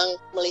kan memang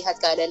melihat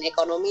keadaan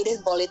ekonomi dan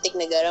politik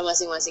negara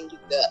masing-masing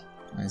juga.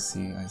 I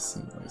see.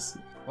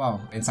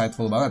 Wow,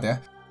 insightful banget ya.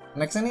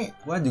 Nextnya nih,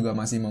 gue juga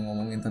masih mau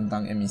ngomongin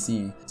tentang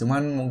emisi.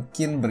 Cuman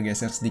mungkin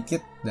bergeser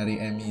sedikit dari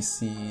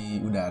emisi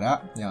udara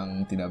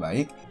yang tidak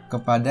baik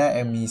kepada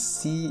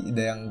emisi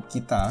yang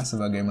kita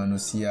sebagai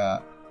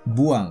manusia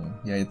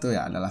buang, yaitu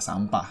ya adalah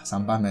sampah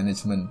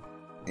management.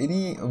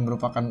 Ini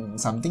merupakan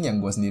something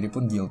yang gue sendiri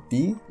pun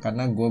guilty,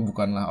 karena gue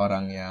bukanlah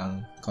orang yang,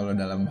 kalau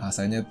dalam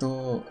bahasanya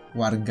tuh,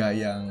 warga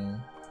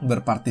yang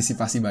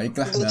berpartisipasi baik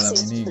lah dalam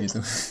ini gitu.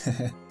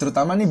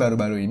 Terutama nih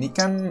baru-baru ini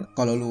kan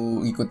kalau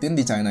lu ikutin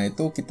di China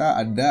itu kita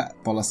ada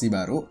policy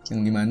baru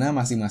yang dimana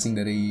masing-masing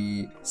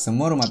dari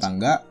semua rumah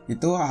tangga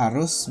itu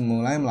harus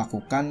mulai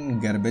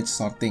melakukan garbage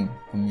sorting,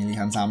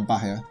 pemilihan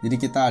sampah ya. Jadi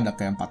kita ada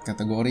kayak 4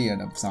 kategori,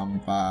 ada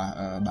sampah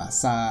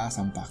basah,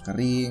 sampah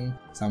kering,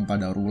 sampah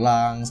daur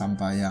ulang,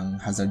 sampah yang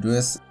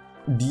hazardous.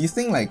 Do you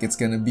think like it's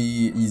gonna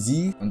be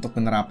easy untuk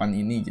penerapan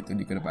ini gitu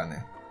di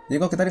kedepannya? Jadi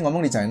kalau kita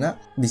ngomong di China,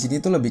 di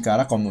sini tuh lebih ke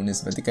arah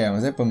komunis. Berarti kayak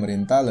maksudnya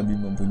pemerintah lebih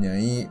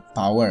mempunyai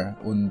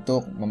power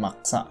untuk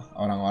memaksa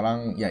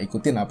orang-orang ya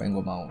ikutin apa yang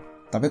gue mau.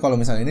 Tapi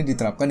kalau misalnya ini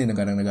diterapkan di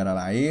negara-negara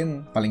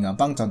lain, paling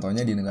gampang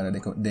contohnya di negara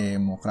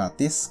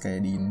demokratis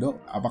kayak di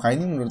Indo, apakah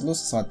ini menurut lu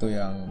sesuatu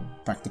yang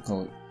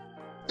practical?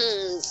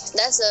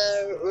 That's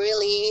a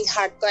really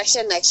hard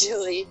question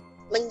actually.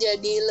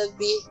 Menjadi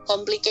lebih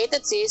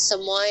complicated sih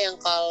semua yang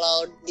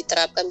kalau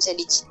diterapkan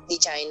misalnya di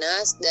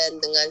China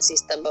dan dengan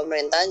sistem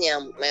pemerintahan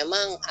yang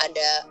memang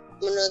ada,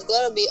 menurut gue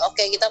lebih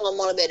kita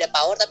ngomong lebih ada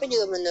power, tapi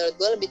juga menurut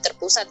gue lebih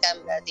terpusat kan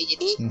berarti.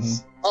 Jadi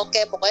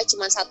pokoknya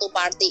cuma satu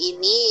party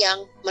ini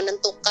yang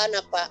menentukan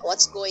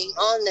what's going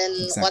on dan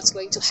what's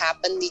going to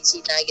happen di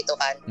China gitu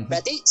kan.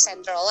 Berarti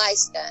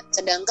centralized kan.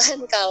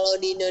 Sedangkan kalau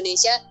di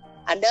Indonesia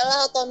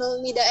adalah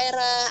otonomi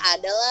daerah,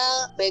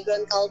 adalah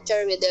background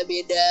culture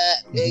beda-beda,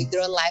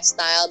 background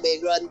lifestyle,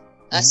 background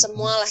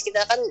semualah,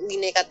 kita kan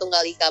bineka tunggal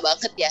ika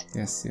banget ya.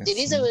 Yes.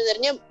 Jadi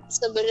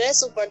sebenarnya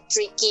super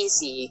tricky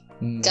sih.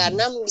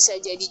 Karena bisa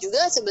jadi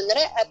juga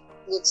sebenarnya at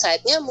good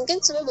side-nya mungkin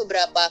sebenarnya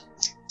beberapa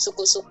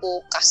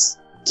suku-suku khas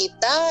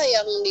kita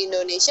yang di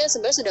Indonesia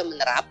sebenarnya sudah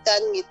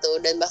menerapkan gitu,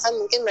 dan bahkan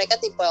mungkin mereka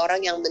tipe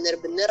orang yang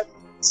benar-benar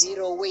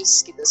zero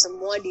waste gitu,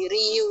 semua di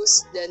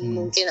reuse, dan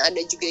mungkin ada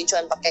juga yang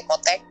cuma pakai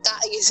koteka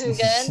gitu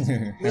kan.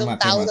 Belum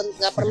tahu,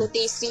 nggak perlu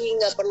TV,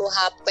 nggak perlu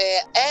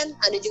HP. And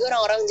ada juga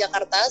orang-orang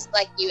Jakarta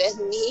like you and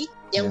me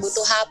yang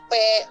butuh HP.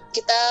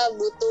 Kita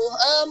butuh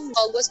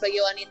kalau gue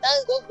sebagai wanita,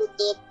 gue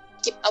butuh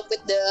keep up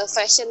with the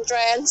fashion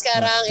trend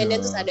sekarang. And then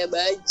terus ada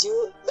baju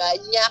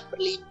banyak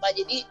berlimpah,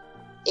 jadi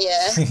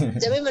ya.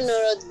 Tapi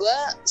menurut gue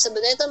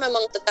sebenarnya itu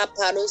memang tetap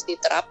harus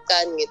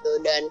diterapkan gitu.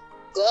 Dan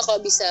gue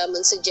kalau bisa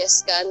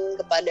mensuggestkan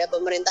kepada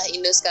pemerintah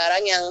Indo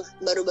sekarang yang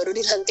baru-baru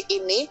dilantik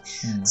ini,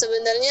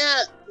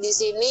 sebenarnya di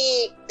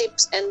sini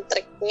tips and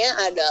triknya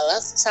adalah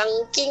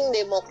saking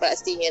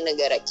demokrasinya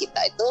negara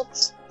kita itu,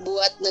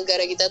 buat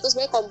negara kita tuh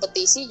sebenarnya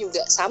kompetisi juga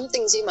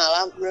something sih.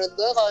 Malah menurut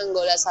gue kalau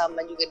gue lihat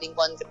sama juga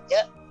lingkungan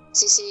kerja,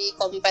 sisi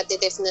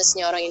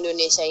competitiveness-nya orang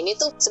Indonesia ini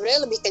tuh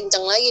sebenarnya lebih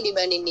kencang lagi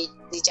dibanding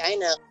di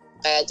China.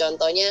 Kayak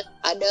contohnya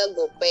ada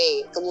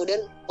GoPay,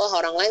 kemudian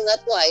orang lain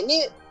ngeliat,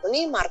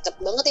 ini market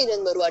banget ya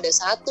dan baru ada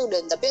satu,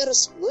 dan tapi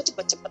harus gue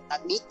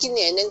cepet-cepetan bikin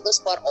ya, dan terus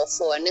keluar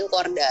OVO, dan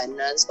keluar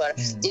Dana,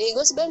 Jadi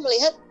gue sebenarnya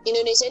melihat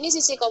Indonesia ini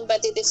sisi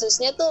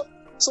competitiveness-nya tuh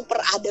super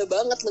ada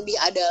banget, lebih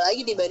ada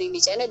lagi dibanding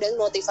di China. Dan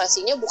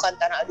motivasinya bukan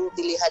karena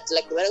dilihat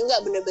jelek gimana,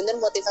 enggak, bener-bener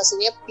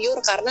motivasinya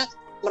pure karena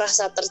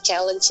merasa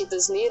ter-challenge itu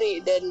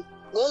sendiri. Dan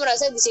gue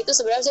merasa di situ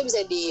sebenarnya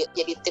bisa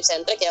jadi tips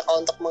and trick ya kalau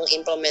untuk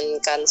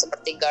mengimplementkan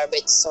seperti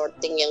garbage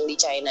sorting yang di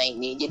China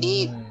ini.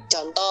 Jadi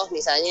contoh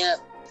misalnya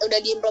udah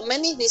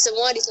diimplement nih di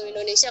seluruh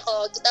Indonesia,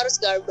 kalau kita harus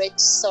garbage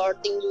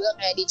sorting juga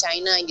kayak di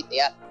China gitu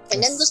ya.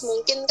 And then terus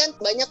mungkin kan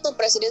banyak tuh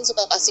presiden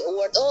suka kasih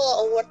award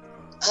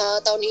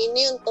tahun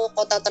ini untuk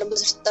kota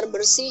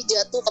terbersih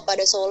jatuh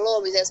kepada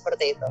Solo, misalnya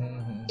seperti itu.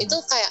 Itu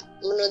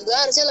kayak menurut gue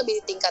harusnya lebih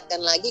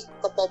ditingkatkan lagi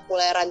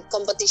kepopuleran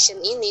competition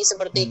ini,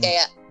 seperti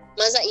kayak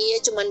masa iya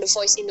cuman The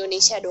Voice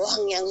Indonesia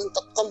doang yang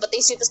untuk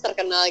kompetisi terus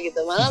terkenal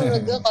gitu. Malah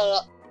menurut gue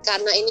kalau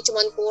karena ini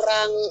cuman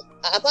kurang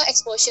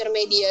exposure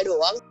media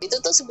doang, itu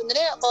tuh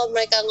sebenarnya kalau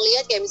mereka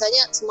ngelihat kayak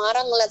misalnya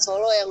Semarang ngeliat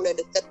Solo yang udah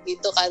deket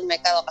gitu kan,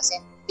 mereka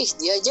lokasinya,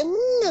 dia aja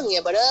menang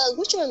ya, padahal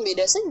gue cuma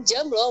beda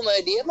sejam loh sama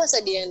dia. Masa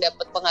dia yang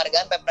dapat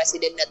penghargaan, sampai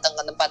presiden datang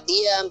ke tempat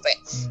dia, sampai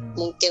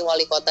mungkin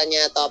wali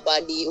kotanya atau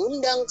apa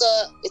diundang ke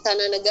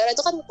istana negara,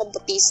 itu kan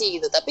kompetisi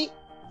gitu. Tapi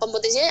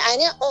kompetisinya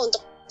akhirnya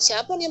untuk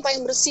siapa nih yang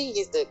paling bersih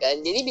gitu kan.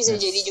 Jadi bisa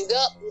jadi juga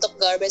untuk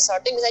garbage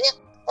sorting misalnya,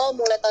 oh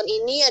mulai tahun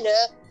ini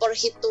ada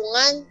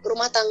perhitungan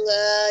rumah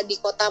tangga di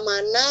kota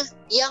mana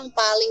yang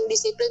paling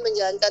disiplin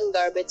menjalankan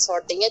garbage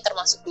sortingnya,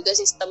 termasuk juga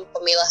sistem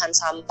pemilahan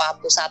sampah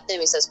pusatnya,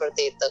 bisa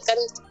seperti itu.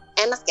 Kan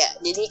enak ya,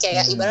 jadi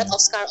kayak ibarat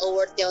Oscar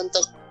Award-nya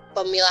untuk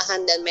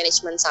pemilahan dan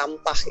manajemen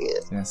sampah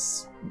gitu.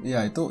 Yes,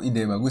 ya itu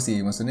ide bagus sih.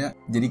 Maksudnya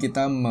jadi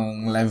kita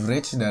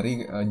meng-leverage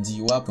dari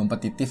jiwa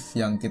kompetitif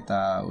yang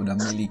kita udah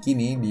miliki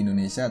nih di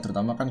Indonesia.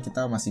 Terutama kan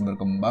kita masih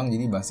berkembang,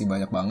 jadi masih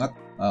banyak banget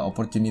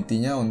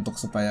opportunity-nya untuk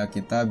supaya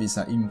kita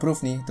bisa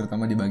improve nih,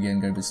 terutama di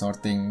bagian garbage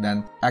sorting.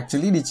 Dan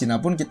actually di Cina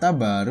pun kita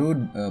baru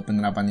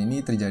penerapan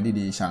ini terjadi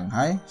di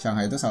Shanghai.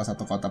 Shanghai itu salah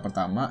satu kota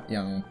pertama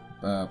yang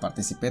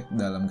participate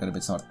dalam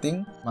garbage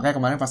sorting. Makanya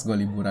kemarin pas gue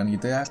liburan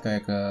gitu ya,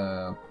 kayak ke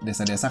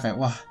desa-desa, kayak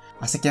wah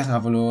asik ya,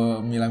 nggak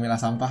perlu milah-milah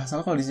sampah.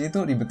 Soalnya kalau di sini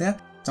tuh ribetnya,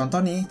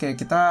 contoh nih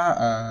kayak kita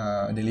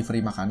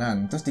delivery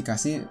makanan, terus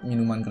dikasih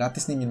minuman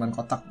gratis nih, minuman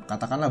kotak,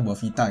 katakanlah buah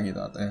Vita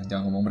gitu, atau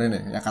jangan ngomong brand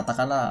deh, ya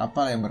katakanlah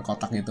apa yang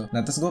berkotak gitu. Nah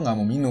terus gue nggak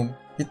mau minum,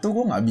 itu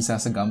gue nggak bisa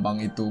segampang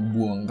itu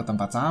buang ke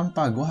tempat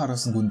sampah. Gue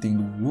harus gunting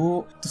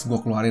dulu, terus gue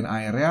keluarin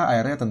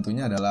airnya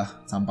tentunya adalah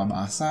sampah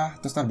basah,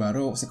 terus ntar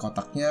baru si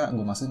kotaknya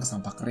gue masukin ke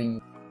sampah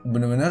kering.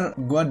 Bener-bener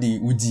gue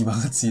diuji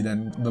banget sih,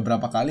 dan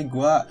beberapa kali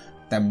gue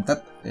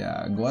tempted,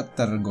 ya gue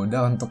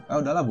tergoda untuk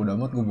udahlah bodo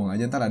amat, gue buang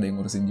aja, ntar ada yang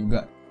ngurusin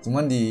juga.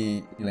 Cuman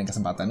di lain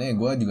kesempatannya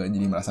gue juga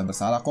jadi merasa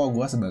bersalah, kok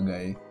gue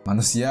sebagai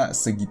manusia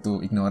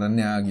segitu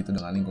ignorannya gitu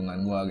dengan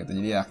lingkungan gue gitu.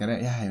 Jadi akhirnya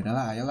ya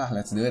udahlah, ayolah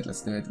let's do it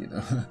gitu.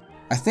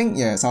 I think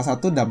ya salah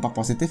satu dampak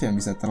positif yang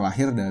bisa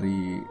terlahir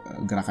dari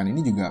gerakan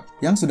ini juga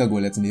yang sudah gue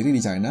lihat sendiri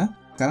di China.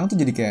 Sekarang tuh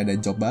jadi kayak ada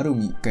job baru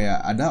nih, kayak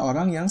ada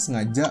orang yang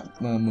sengaja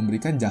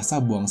memberikan jasa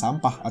buang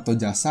sampah atau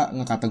jasa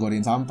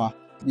ngekategorin sampah.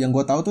 Yang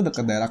gue tahu tuh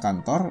dekat daerah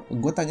kantor,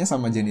 gue tanya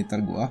sama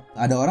janitor gue,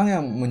 ada orang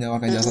yang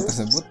menyewakan jasa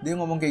tersebut. Dia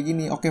ngomong kayak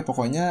gini, oke,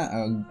 pokoknya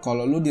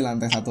kalau lu di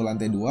lantai 1,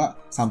 lantai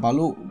 2, sampah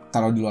lu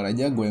taruh di luar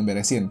aja, gue yang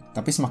beresin.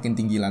 Tapi semakin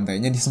tinggi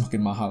lantainya dia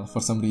semakin mahal for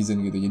some reason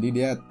gitu. Jadi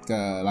dia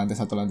ke lantai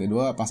 1, lantai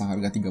 2 pasang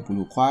harga 30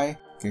 kuai,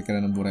 kira-kira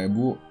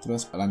 60.000,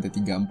 terus lantai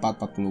 3,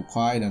 4, 40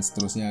 kuai, dan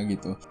seterusnya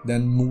gitu.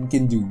 Dan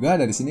mungkin juga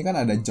dari sini kan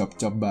ada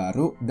job-job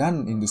baru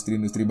dan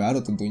industri-industri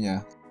baru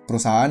tentunya.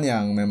 Perusahaan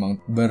yang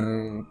memang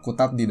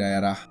berkutat di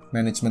daerah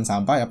manajemen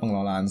sampah, ya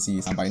pengelolaan si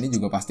sampah ini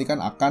juga pasti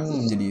kan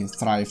akan menjadi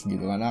thrive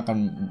gitu, karena akan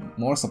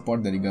more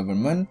support dari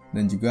government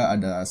dan juga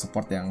ada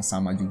support yang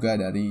sama juga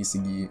dari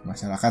segi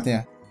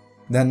masyarakatnya.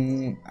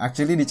 Dan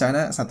actually di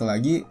China satu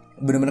lagi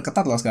bener-bener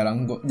ketat loh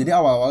sekarang. Jadi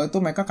awal-awal itu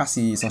mereka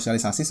kasih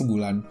sosialisasi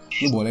sebulan,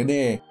 lu boleh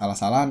deh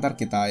salah-salah ntar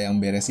kita yang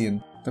beresin.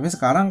 Tapi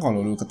sekarang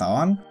kalau lu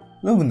ketahuan,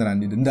 lo beneran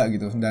didenda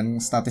gitu.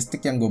 Dan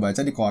statistik yang gue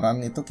baca di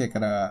koran itu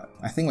kira-kira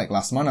I think like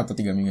last month atau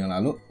 3 minggu yang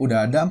lalu,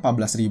 udah ada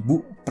 14.000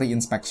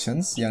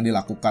 pre-inspections yang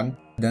dilakukan,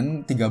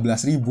 dan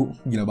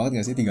 13.000, gila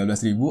banget gak sih,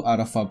 13.000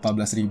 out of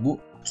 14.000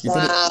 itu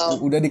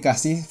udah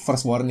dikasih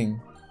first warning.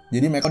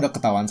 Jadi mereka udah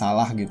ketahuan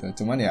salah gitu.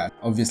 Cuman ya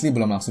obviously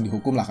belum langsung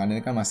dihukum lah, karena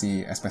ini kan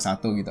masih SP1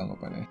 gitu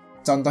anggapannya.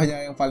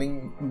 Contohnya yang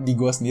paling di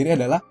gue sendiri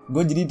adalah, gue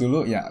jadi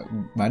dulu ya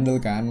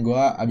bandel kan, gue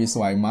abis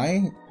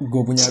waimai,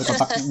 gue punya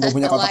kotak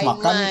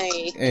makan,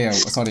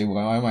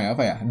 bukan waimai,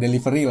 apa ya,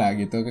 delivery lah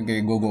gitu,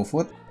 kayak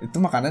GoFood,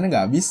 itu makanannya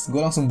nggak habis, gue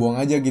langsung buang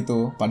aja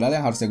gitu. Padahal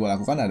yang harusnya gue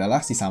lakukan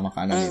adalah sisa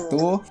makanan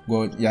itu,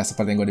 gue ya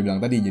seperti yang gue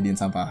dibilang tadi, jadiin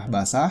sampah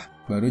basah,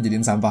 baru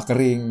jadiin sampah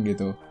kering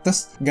gitu.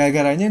 Terus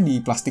gara-garanya di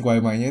plastik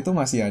waimainya itu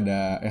masih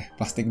ada,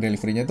 plastik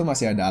deliverynya itu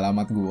masih ada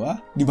alamat gue,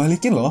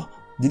 dibalikin loh.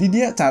 Jadi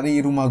dia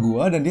cari rumah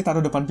gua dan dia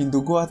taruh depan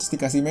pintu gua, terus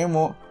dikasih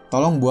memo,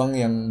 tolong buang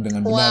yang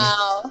dengan benar.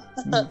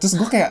 Terus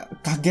gua kayak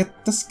kaget,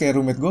 terus kayak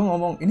roommate gua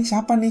ngomong, ini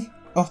siapa nih?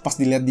 Oh, pas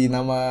dilihat di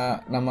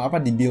nama apa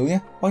di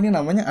billnya, oh ini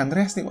namanya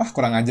Andreas nih. Wah,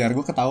 kurang ajar,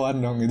 gua ketahuan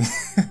dong gitu.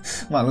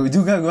 Malu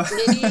juga gua.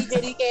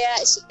 jadi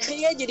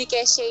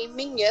kayak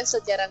shaming ya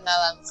secara nggak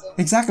langsung.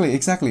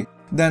 Exactly.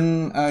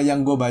 Dan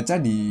yang gua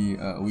baca di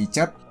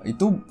WeChat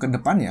itu ke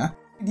depannya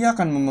dia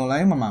akan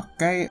mulai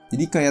memakai,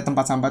 jadi kayak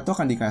tempat sampah itu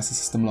akan dikasih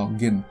sistem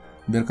login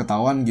biar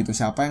ketahuan gitu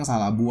siapa yang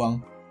salah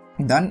buang.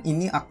 Dan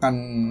ini akan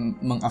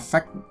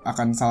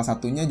akan salah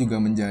satunya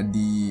juga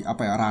menjadi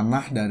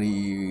ranah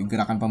dari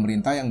gerakan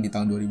pemerintah yang di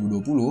tahun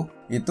 2020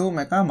 itu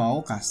mereka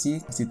mau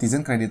kasih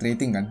citizen credit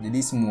rating kan.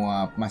 Jadi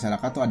semua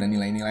masyarakat tuh ada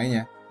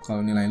nilai-nilainya.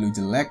 Kalau nilai lu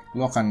jelek,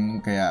 lu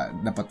akan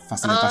kayak dapat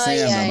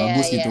fasilitasnya yang nggak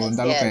bagus gitu.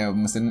 Ntar lu kayak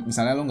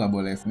misalnya lu nggak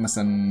boleh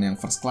mesen yang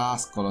first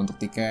class kalau untuk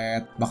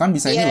tiket. Bahkan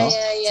bisa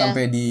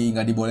sampai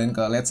nggak dibolehin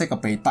ke let's say ke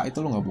Peta,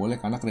 itu lu nggak boleh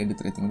karena credit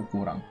rating lu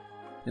kurang.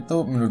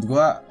 Itu menurut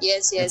gua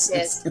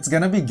it's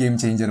gonna be game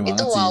changer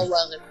banget sih. Itu wow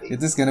banget sih.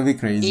 It's gonna be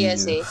crazy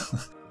gitu. Sih.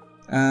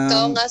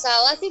 Kalau nggak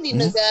salah sih di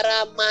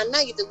negara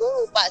mana gitu, gue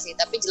lupa sih,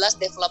 tapi jelas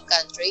developed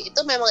country itu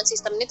memang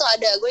sistem ini tuh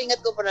ada. Gue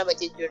ingat gue pernah baca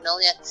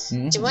jurnalnya.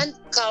 Cuman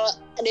kalau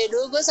dari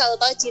dulu gue selalu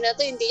tahu Cina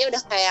tuh intinya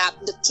udah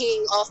kayak the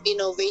king of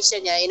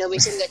innovation ya.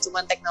 Innovation gak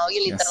cuma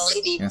teknologi, literally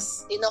di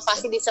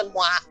inovasi di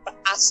semua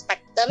aspek.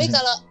 Tapi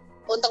kalau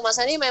untuk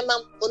masa ini memang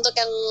untuk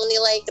yang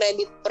nilai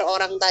kredit per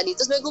orang tadi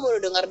itu sebenarnya gue baru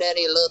dengar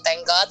dari lu.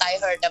 Thank God I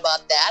heard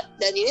about that.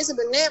 Dan ini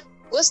sebenarnya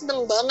gue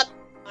seneng banget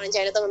orang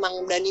China tuh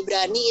memang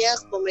berani-berani ya,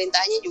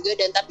 pemerintahnya juga,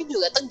 dan tapi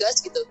juga tegas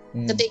gitu.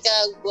 Ketika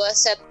gue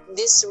set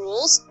these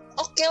rules,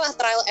 oke lah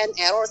trial and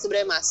error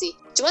sebenarnya masih,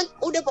 cuman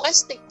udah pokoknya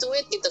stick to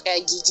it gitu,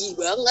 kayak gigih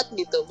banget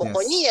gitu.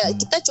 Pokoknya ya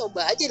kita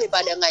coba aja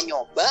daripada nggak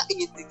nyoba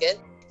gitu kan.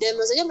 Dan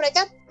maksudnya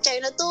mereka,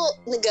 China tuh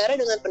negara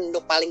dengan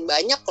penduduk paling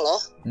banyak loh.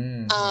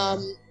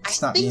 I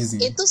think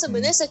itu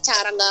sebenarnya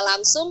secara nggak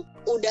langsung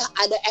udah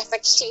ada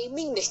efek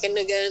shaming deh ke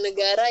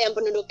negara-negara yang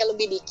penduduknya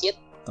lebih dikit.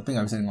 Tapi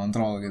nggak bisa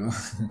dikontrol gitu.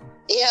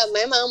 Iya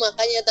memang,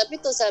 makanya.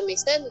 Tapi to some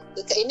extent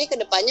ini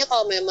kedepannya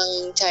kalau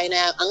memang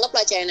China,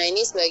 anggaplah China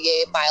ini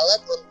sebagai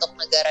pilot untuk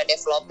negara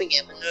developing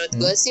ya, menurut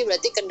gue sih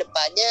berarti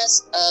kedepannya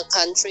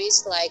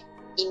countries like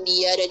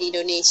India dan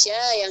Indonesia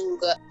yang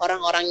juga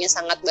orang-orangnya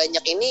sangat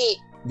banyak ini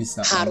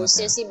bisa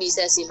harusnya sih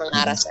bisa sih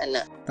mengarah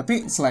sana.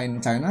 Tapi selain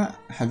China,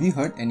 have you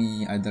heard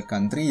any other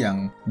country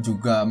yang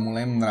juga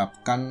mulai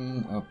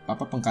menerapkan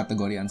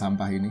pengkategorian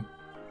sampah ini?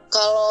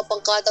 Kalau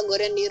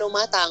pengkategorian di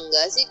rumah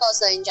tangga sih, kalau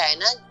selain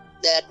China,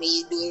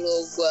 dari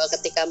dulu gue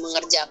ketika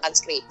mengerjakan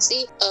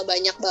skripsi,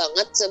 banyak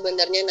banget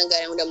sebenarnya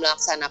negara yang udah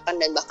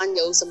melaksanakan, dan bahkan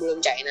jauh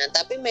sebelum China.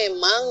 Tapi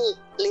memang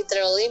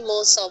literally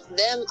most of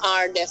them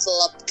are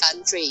developed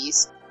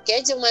countries.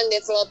 Kayak cuman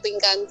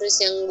developing countries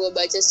yang gue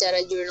baca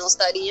secara journal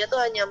study-nya tuh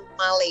hanya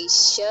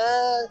Malaysia,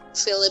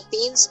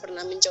 Philippines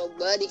pernah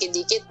mencoba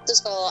dikit-dikit.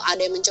 Terus kalau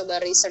ada yang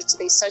mencoba research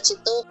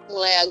itu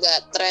mulai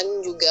agak tren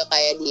juga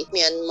kayak di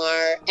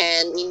Myanmar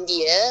and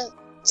India.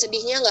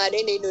 Sedihnya nggak ada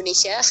di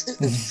Indonesia.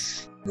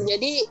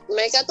 Jadi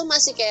mereka tuh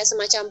masih kayak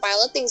semacam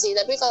piloting sih.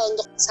 Tapi kalau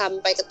untuk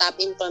sampai ke tahap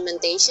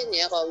implementation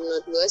ya, kalau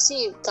menurut gue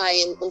sih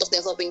selain untuk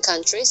developing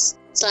countries,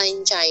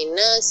 selain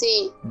China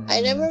sih, I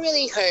never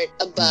really heard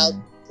about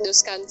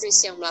those countries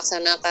yang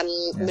melaksanakan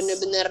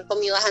bener-bener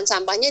pemilahan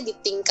sampahnya di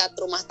tingkat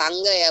rumah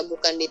tangga ya,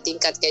 bukan di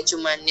tingkat kayak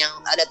cuman yang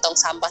ada tong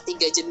sampah 3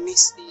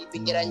 jenis di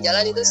pinggiran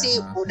jalan. Itu sih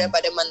udah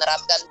pada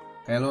menerapkan.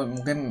 Kayak lo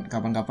mungkin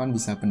kapan-kapan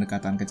bisa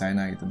pendekatan ke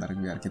China gitu,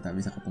 biar kita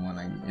bisa ketemu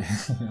lagi.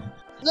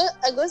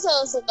 Gue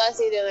selalu suka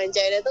sih dengan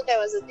China tuh,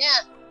 kayak maksudnya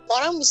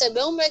orang bisa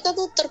bilang mereka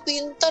tuh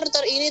terpintar,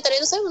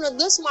 itu. Saya menurut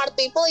gue smart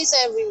people is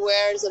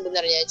everywhere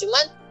sebenarnya.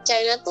 Cuman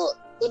China tuh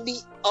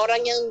lebih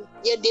orang yang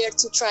ya dare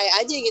to try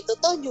aja gitu.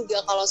 Toh juga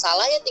kalau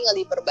salah ya tinggal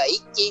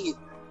diperbaiki gitu.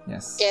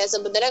 Yes. Kayak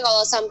sebenarnya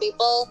kalau some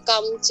people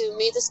come to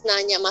me terus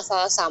nanya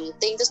masalah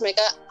something, terus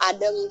mereka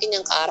ada mungkin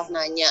yang ke arah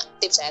nanya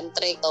tips and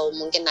trick atau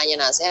mungkin nanya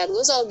nasihat,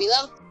 gue selalu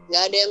bilang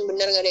nggak ada yang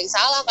benar, nggak ada yang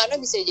salah, karena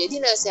bisa jadi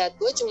nasihat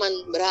gue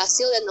cuman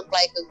berhasil dan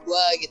apply ke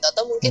gue gitu.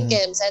 Atau mungkin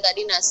kayak misalnya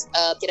tadi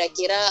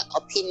kira-kira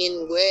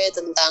opinion gue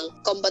tentang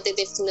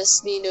competitiveness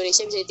di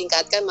Indonesia bisa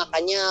ditingkatkan,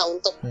 makanya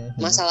untuk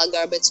masalah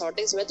garbage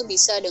sorting sebenarnya tuh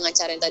bisa dengan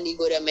cara yang tadi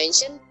gue udah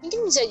mention.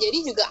 Mungkin bisa jadi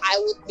juga I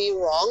would be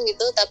wrong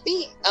gitu,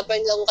 tapi apa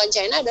yang dilakukan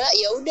China adalah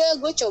ya udah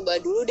gue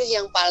coba dulu deh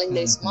yang paling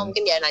dari semua,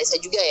 mungkin dianalisa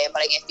juga ya yang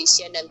paling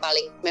efisien dan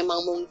paling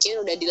memang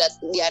mungkin udah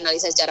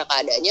dianalisa secara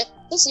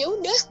keadaannya. Terus ya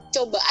udah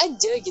coba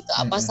aja gitu,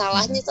 apa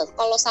salahnya tuh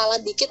kalau salah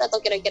dikit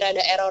atau kira-kira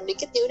ada error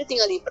dikit, ya udah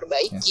tinggal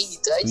diperbaiki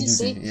gitu aja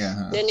sih.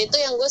 Dan itu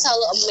yang gue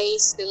selalu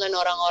amazed dengan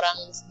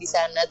orang-orang di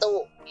sana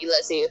tuh, gila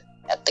sih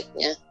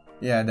etiknya.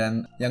 Ya,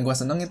 dan yang gue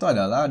seneng itu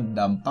adalah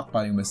dampak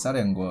paling besar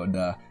yang gue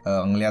udah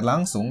ngeliat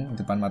langsung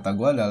di depan mata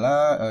gue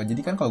adalah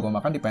jadi kan kalau gue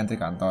makan di pantry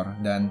kantor,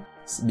 dan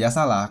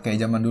biasalah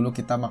kayak zaman dulu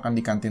kita makan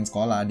di kantin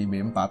sekolah di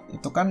B4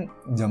 itu kan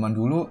zaman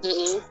dulu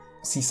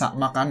sisa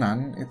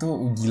makanan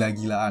itu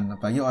gila-gilaan.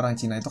 Apalagi orang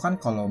Cina itu kan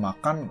kalau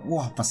makan,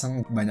 wah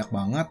pesen banyak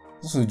banget,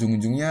 terus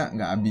ujung-ujungnya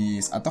nggak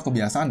habis. Atau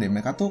kebiasaan deh,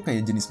 mereka tuh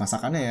kayak jenis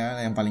masakannya ya,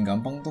 yang paling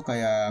gampang tuh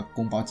kayak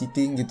kumpau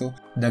citing gitu.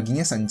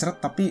 Dagingnya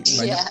sencret tapi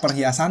banyak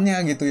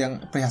perhiasannya gitu,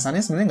 yang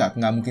perhiasannya sebenarnya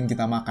nggak mungkin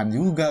kita makan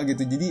juga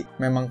gitu. Jadi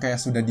memang kayak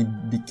sudah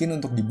dibikin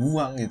untuk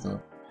dibuang gitu.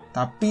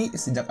 Tapi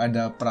sejak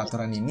ada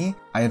peraturan ini,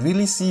 I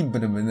really see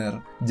bener-bener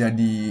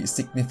jadi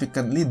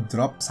significantly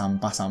drop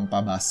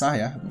sampah-sampah basah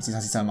ya,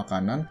 sisa-sisa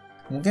makanan.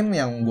 Mungkin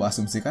yang gue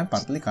asumsikan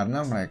partly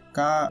karena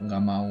mereka nggak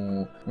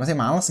mau, masih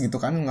males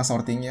gitu kan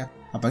nge-sortingnya.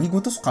 Apalagi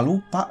gue tuh suka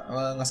lupa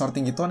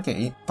nge-sorting gituan,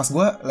 kayak pas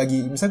gue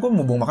lagi, misalnya gue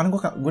mau buang makanan,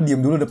 gue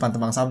diem dulu depan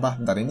tempat sampah,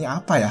 bentar ini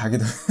apa ya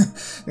gitu.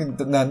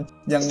 dan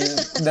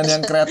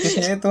yang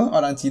kreatifnya itu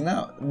orang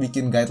Cina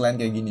bikin guideline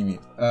kayak gini,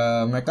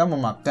 mereka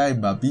memakai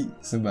babi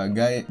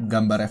sebagai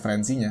gambar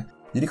referensinya.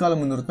 Jadi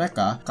kalau menurut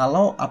mereka,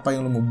 kalau apa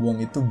yang lo mau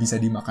buang itu bisa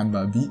dimakan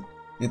babi,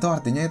 itu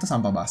artinya itu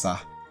sampah basah.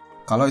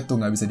 Kalau itu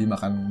nggak bisa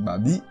dimakan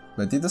babi,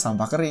 berarti itu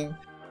sampah kering.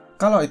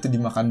 Kalau itu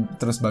dimakan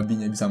terus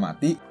babinya bisa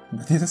mati,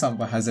 berarti itu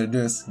sampah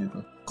hazardous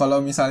gitu.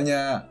 Kalau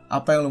misalnya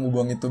apa yang lo mau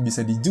buang itu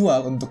bisa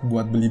dijual untuk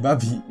buat beli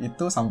babi,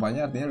 itu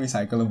sampahnya artinya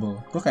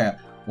recyclable. Gue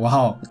kayak,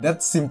 wow, that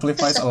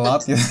simplifies a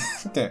lot gitu.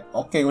 Kayak,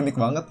 oke, unik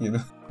banget gitu.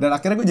 Dan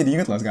akhirnya gue jadi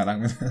inget loh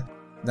sekarang.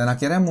 Dan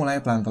akhirnya mulai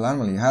pelan-pelan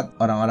melihat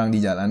orang-orang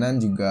di jalanan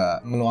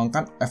juga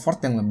meluangkan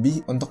effort yang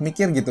lebih untuk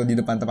mikir gitu di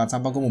depan tempat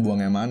sampah, gue mau buang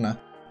yang mana.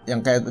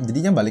 Yang kayak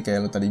jadinya balik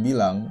kayak lo tadi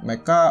bilang,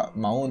 mereka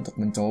mau untuk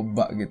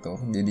mencoba gitu.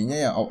 Jadinya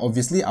ya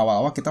obviously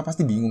awal-awal kita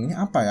pasti bingung, ini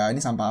apa ya,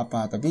 ini sampah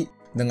apa. Tapi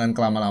dengan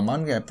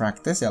kelama-lamaan kayak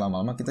practice ya,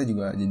 lama-lama kita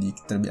juga jadi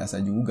terbiasa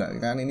juga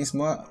kan. Ini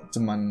semua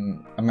cuman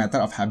a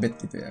matter of habit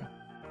gitu ya.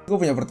 Gue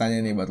punya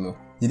pertanyaan nih buat lo.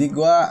 Jadi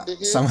gue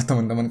sama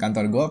teman-teman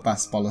kantor gue pas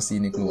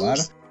policy ini keluar,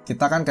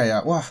 kita kan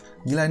kayak, wah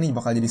gila nih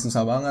bakal jadi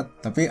susah banget.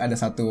 Tapi ada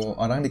satu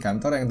orang di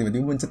kantor yang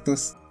tiba-tiba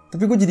mencetus.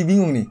 Tapi gue jadi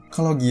bingung nih,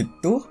 kalau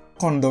gitu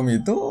kondom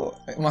itu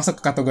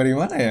masuk ke kategori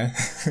mana ya?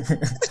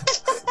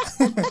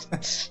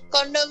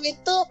 Kondom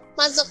itu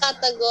masuk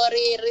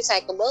kategori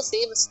recyclable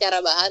sih secara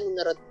bahan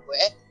menurut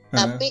gue.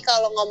 Tapi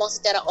kalau ngomong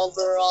secara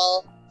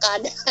overall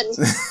keadaan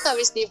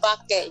habis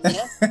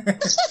dipakainya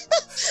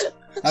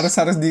harus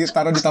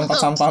ditaruh di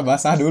tempat sampah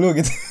basah dulu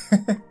gitu.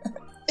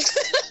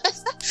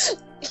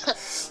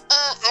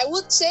 I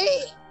would say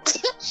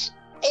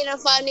in a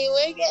funny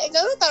way, kayak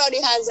lu taruh di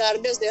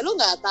hazardous deh, lu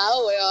nggak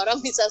tahu ya orang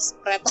bisa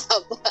spread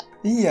apa.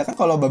 Iya kan,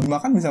 kalau babi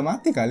makan bisa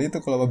mati kali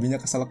itu kalau babinya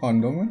kesel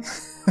kondom kan.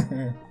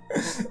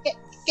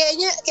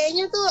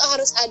 Kayaknya tuh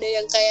harus ada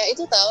yang kayak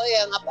itu, tahu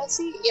yang apa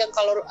sih, yang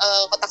kalau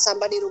kotak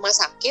sampah di rumah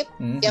sakit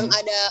yang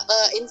ada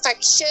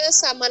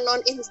infectious sama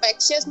non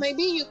infectious,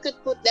 maybe you could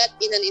put that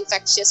in an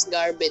infectious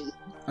garbage.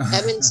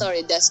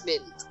 Dustbin.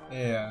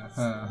 Iya.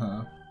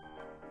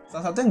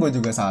 Salah satu yang gue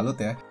juga salut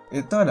ya,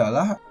 itu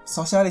adalah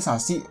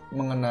sosialisasi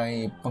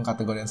mengenai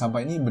pengkategorian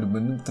sampah ini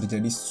benar-benar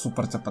terjadi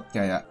super cepat.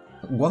 Kayak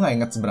gue nggak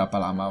ingat seberapa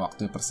lama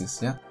waktu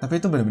persisnya, tapi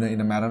itu benar-benar in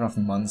a matter of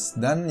months.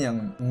 Dan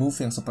yang move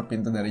yang super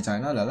pintar dari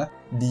China adalah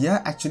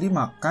dia actually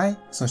makai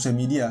social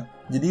media.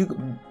 Jadi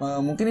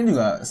mungkin ini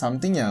juga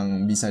something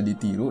yang bisa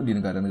ditiru di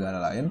negara-negara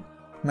lain.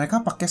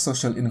 Mereka pakai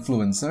social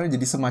influencer,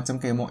 jadi semacam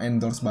kayak mau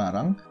endorse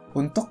barang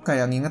untuk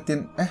kayak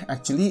ngingetin,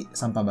 actually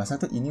sampah basah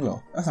tuh ini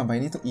loh, sampah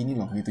ini tuh ini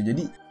loh gitu.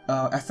 Jadi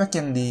efek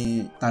yang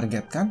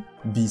ditargetkan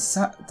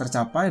bisa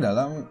tercapai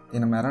dalam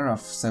in a matter of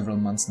several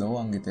months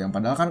doang gitu. Yang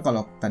padahal kan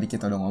kalau tadi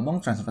kita udah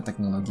ngomong, transfer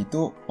teknologi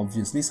itu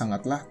obviously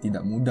sangatlah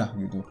tidak mudah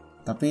gitu.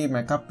 Tapi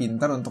mereka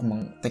pintar untuk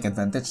take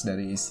advantage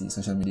dari si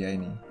social media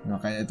ini.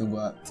 Makanya itu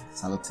gue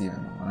salut sih,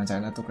 memang orang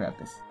China tuh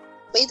kreatif.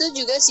 Itu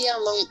juga sih yang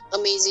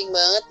amazing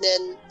banget.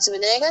 Dan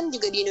sebenarnya kan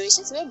juga di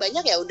Indonesia sebenarnya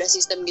banyak ya udah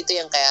sistem gitu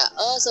yang kayak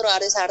suruh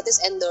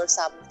artis-artis endorse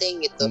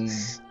something gitu.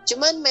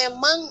 Cuman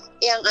memang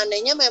yang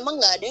anehnya memang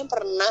nggak ada yang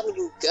pernah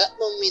juga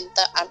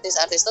meminta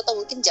artis-artis atau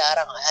mungkin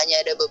jarang, hanya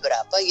ada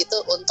beberapa gitu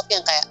untuk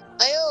yang kayak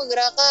ayo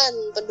gerakan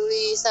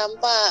peduli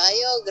sampah,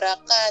 ayo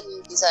gerakan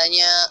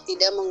misalnya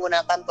tidak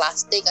menggunakan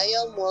plastik,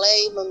 ayo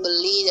mulai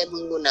membeli dan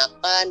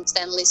menggunakan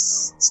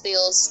stainless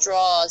steel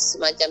straws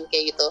semacam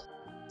kayak gitu.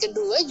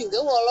 Kedua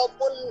juga,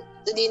 walaupun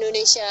di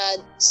Indonesia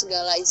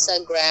segala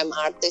Instagram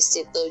artis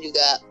itu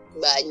juga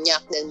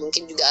banyak dan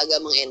mungkin juga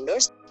agak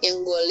mengendorse, yang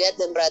gue lihat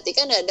dan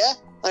perhatikan ada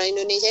orang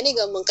Indonesia ini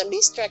gampang ke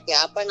distract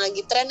ya, apa yang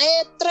lagi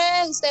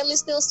tren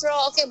stainless steel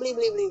straw, oke, beli.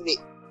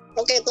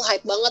 Oke, itu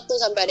hype banget tuh,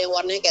 sampai ada yang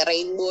warnanya kayak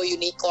rainbow,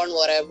 unicorn,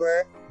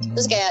 whatever.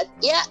 Terus kayak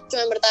ya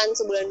cuma bertahan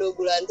sebulan 2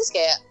 bulan, terus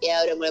kayak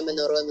ya udah mulai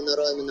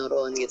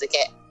menurun gitu.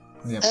 Kayak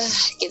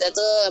kita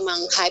tuh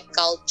emang hype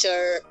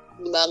culture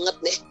banget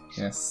deh.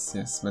 Yes.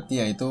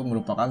 Berarti ya itu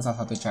merupakan salah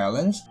satu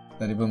challenge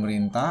dari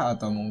pemerintah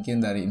atau mungkin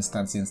dari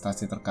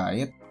instansi-instansi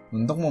terkait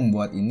untuk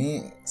membuat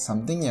ini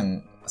something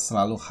yang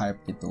selalu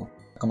hype gitu.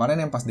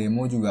 Kemarin yang pas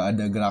demo juga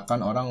ada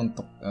gerakan orang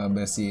untuk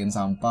bersihin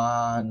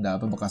sampah,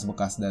 dapat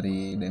bekas-bekas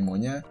dari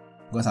demonya.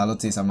 Gue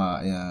salut sih sama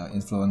ya,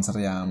 influencer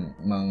yang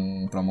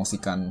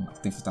mempromosikan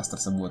aktivitas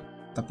tersebut.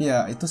 Tapi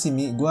ya itu sih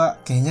Mi, gue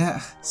kayaknya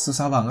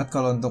susah banget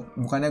kalau untuk,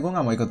 bukannya gue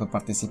gak mau ikut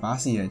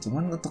berpartisipasi ya,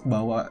 cuman untuk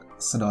bawa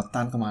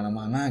sedotan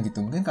kemana-mana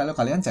gitu. Mungkin kalau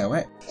kalian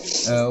cewek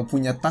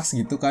punya tas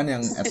gitu kan yang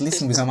at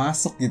least bisa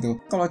masuk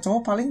gitu. Kalau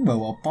cowok paling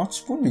bawa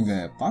pouch pun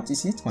juga pouch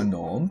isinya cuma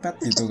dompet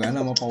gitu kan,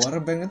 sama power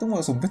bank, itu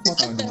mau sumpit mau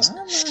taruh di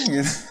mana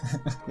gitu.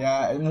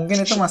 Ya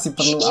mungkin itu masih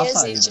perlu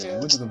apa gitu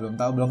ya. Gue juga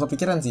belum tahu, belum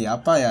kepikiran sih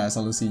apa ya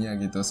solusinya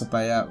gitu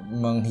supaya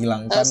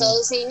menghilangkan.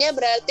 Solusinya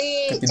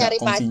berarti cari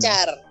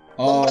pacar.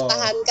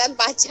 Mempertahankan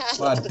pacar.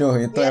 Waduh,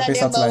 itu biar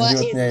episode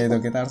selanjutnya itu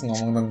kita harus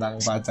ngomong tentang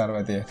pacar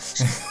berarti ya.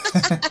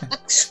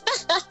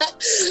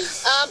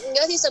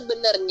 Enggak sih,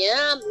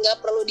 sebenarnya nggak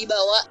perlu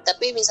dibawa,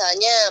 tapi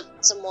misalnya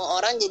semua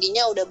orang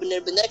jadinya udah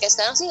bener-bener kayak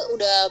sekarang sih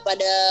udah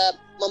pada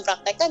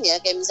mempraktekkan ya,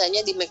 kayak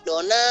misalnya di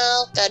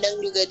McDonald, kadang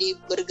juga di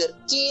Burger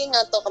King,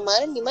 atau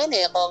kemarin di mana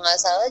ya kalau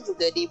nggak salah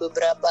juga di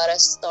beberapa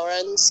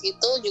restoran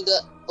gitu juga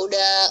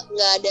udah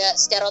nggak ada,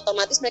 secara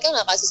otomatis mereka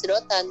nggak kasih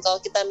sedotan.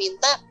 Kalau kita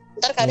minta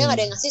ntar kadang ada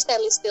yang ngasih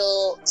stainless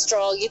steel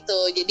straw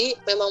gitu. Jadi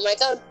memang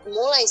mereka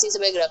mulai sih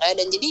sebagai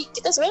gerakannya, dan jadi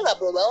kita sebenarnya nggak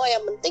perlu bawa.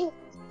 Yang penting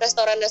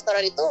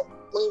restoran-restoran itu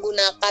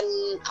menggunakan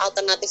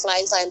alternatif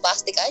lain selain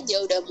plastik aja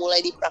udah mulai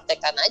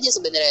dipraktekkan aja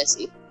sebenarnya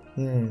sih.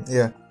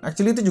 Iya.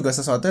 Actually itu juga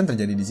sesuatu yang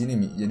terjadi di sini,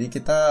 Mi. Jadi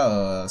kita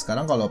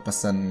sekarang kalau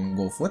pesen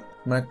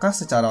GoFood, mereka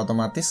secara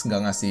otomatis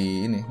nggak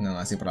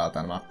ngasih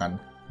peralatan makan.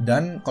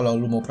 Dan kalau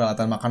lu mau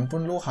peralatan makan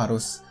pun lu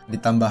harus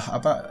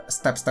ditambah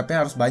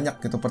step-stepnya harus banyak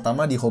gitu.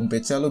 Pertama di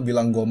homepage-nya lu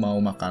bilang gue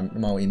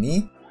mau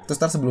ini. Terus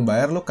ntar sebelum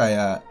bayar lu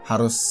kayak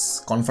harus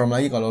confirm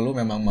lagi kalau lu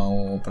memang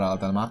mau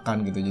peralatan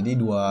makan gitu. Jadi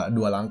dua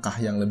langkah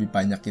yang lebih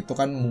banyak itu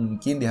kan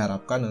mungkin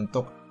diharapkan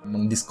untuk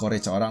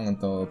mendiscourage orang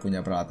untuk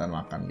punya peralatan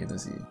makan gitu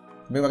sih.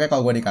 Tapi makanya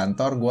kalau gue di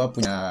kantor gue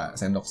punya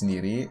sendok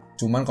sendiri.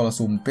 Cuman kalau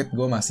sumpit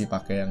gue masih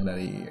pakai yang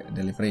dari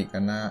delivery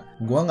karena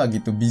gue nggak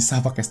gitu bisa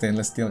pakai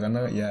stainless steel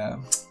karena ya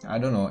I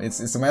don't know,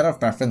 it's a matter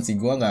of preference sih.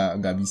 Gue nggak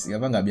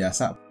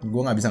biasa.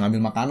 Gue nggak bisa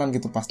ngambil makanan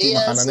gitu. Pasti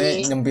Iya makanannya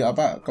sih. nyempil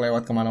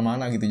kelewat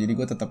kemana-mana gitu. Jadi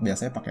gue tetap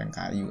biasanya pakai yang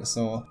kayu.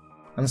 So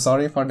I'm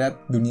sorry for that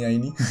dunia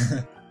ini.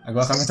 Aku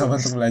akan mencoba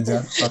untuk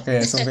belajar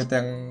pakai sumpit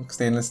yang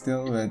stainless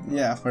steel, but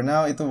yeah, for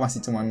now itu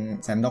masih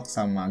cuman sendok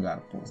sama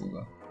garpu sih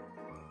gue.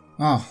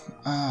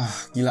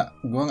 Gila,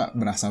 gue nggak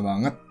berasa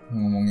banget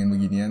ngomongin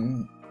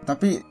beginian.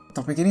 Tapi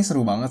topik ini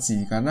seru banget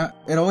sih, karena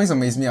it always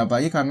amaze me,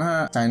 apalagi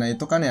karena China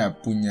itu kan ya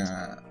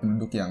punya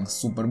penduduk yang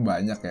super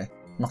banyak ya.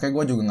 Makanya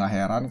gue juga nggak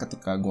heran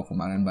ketika gue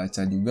kemarin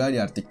baca juga di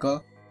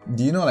artikel,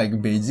 do you know like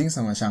Beijing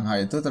sama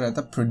Shanghai itu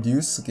ternyata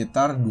produce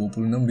sekitar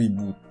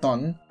 26.000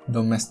 ton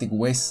domestic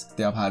waste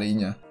setiap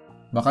harinya.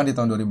 Bahkan di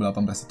tahun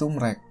 2018 itu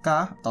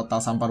mereka total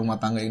sampah rumah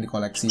tangga yang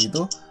dikoleksi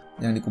itu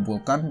yang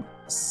dikumpulkan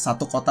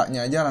satu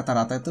kotaknya aja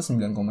rata-rata itu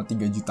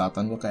 9,3 juta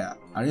ton. Gue kayak,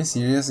 are you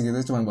serious gitu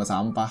cuma buat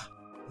sampah?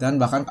 Dan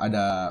bahkan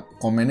ada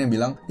komen yang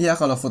bilang, iya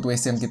kalau food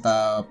waste yang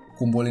kita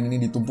kumpulin ini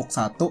ditumpuk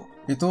satu,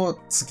 itu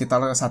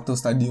sekitar satu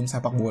stadium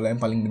sepak bola yang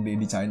paling gede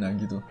di China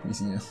gitu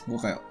isinya. Gue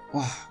kayak,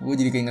 wah, gue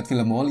jadi keinget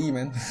film Wall-E,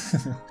 man.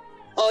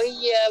 Oh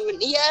iya,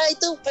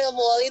 itu film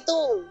Wall-E itu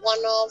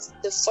one of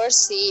the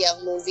first sih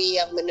yang movie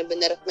yang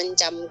bener-bener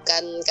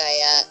mencamkan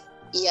kayak,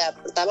 iya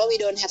pertama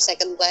we don't have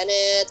second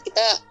planet,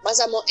 kita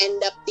masa mau end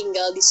up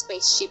tinggal di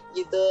spaceship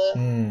gitu.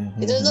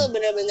 Itu tuh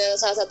bener-bener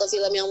salah satu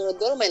film yang menurut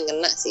gue lumayan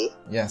kena sih.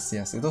 Yes,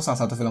 itu salah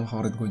satu film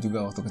favorit gue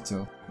juga waktu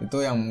kecil.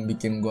 Itu yang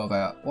bikin gue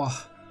kayak, wah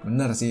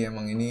bener sih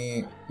emang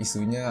ini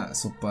isunya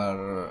super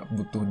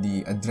butuh di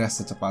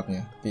address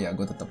secepatnya. Tapi ya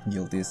gue tetap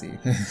guilty sih.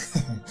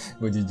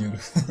 Gue jujur.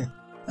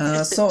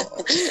 So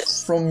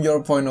from your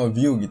point of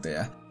view gitu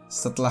ya,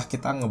 setelah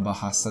kita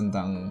ngebahas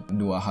tentang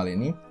dua hal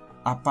ini,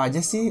 apa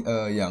aja sih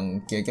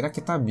yang kira-kira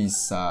kita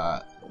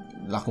bisa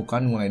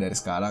lakukan mulai dari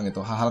sekarang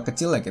gitu? Hal-hal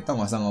kecil ya, kita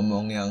nggak usah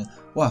ngomong yang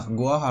wah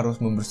gue harus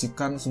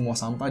membersihkan semua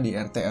sampah di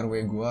RT RW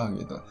gue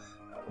gitu.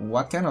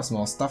 What kind of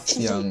small stuff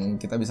yang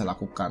kita bisa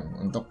lakukan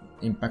untuk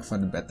impact for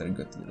the better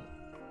good gitu?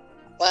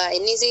 Wah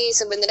ini sih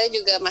sebenarnya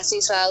juga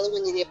masih selalu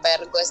menjadi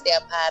PR gue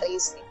setiap hari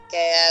sih.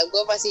 Kayak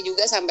gue masih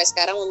juga sampai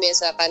sekarang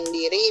membiasakan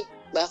diri,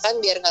 bahkan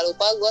biar nggak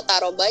lupa gue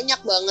taruh banyak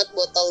banget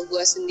botol gue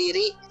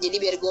sendiri. Jadi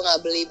biar gue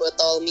nggak beli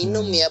botol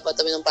minum ya,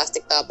 botol minum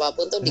plastik atau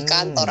apapun tuh di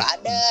kantor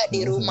ada,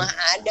 di rumah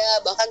ada,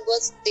 bahkan gue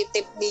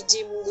titip di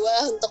gym gue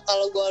untuk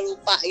kalau gue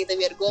lupa gitu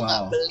biar gue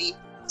nggak beli.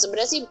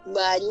 Sebenarnya sih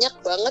banyak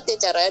banget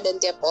ya caranya dan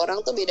tiap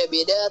orang tuh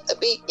beda-beda,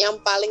 tapi yang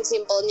paling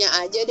simpelnya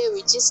aja deh,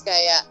 which is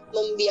kayak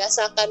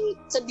membiasakan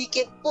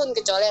sedikit pun,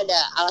 kecuali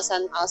ada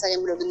alasan-alasan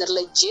yang benar-benar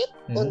legit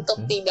untuk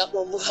tidak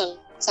membuang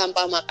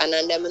sampah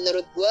makanan. Dan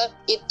menurut gue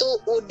itu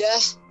udah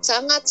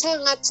sangat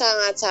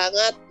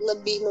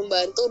lebih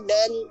membantu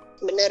dan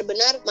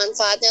benar-benar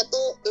manfaatnya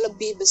tuh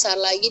lebih besar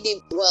lagi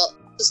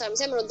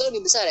misalnya menurut gue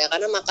lebih besar ya,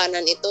 karena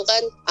makanan itu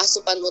kan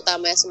asupan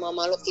utamanya semua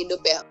makhluk hidup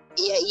ya.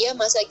 Iya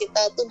masa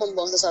kita tuh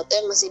membuang sesuatu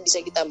yang masih bisa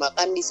kita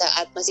makan di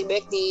saat masih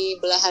banyak di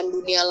belahan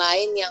dunia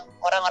lain yang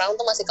orang-orang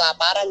tuh masih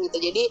kelaparan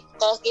gitu. Jadi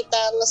kalau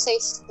kita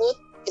nge-save food,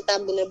 kita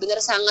benar-benar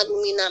sangat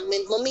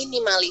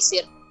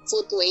meminimalisir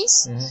food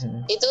waste.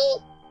 Itu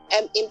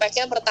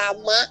impact-nya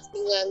pertama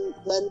dengan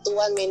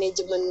bantuan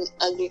manajemen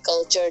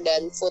agriculture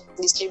dan food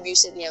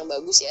distribution yang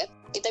bagus ya.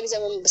 Kita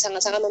bisa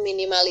sangat-sangat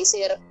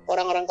meminimalisir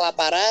orang-orang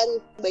kelaparan,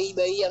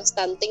 bayi-bayi yang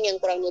stunting yang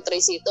kurang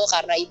nutrisi itu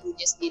karena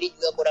ibunya sendiri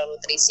juga kurang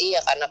nutrisi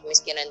ya, karena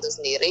kemiskinan itu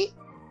sendiri.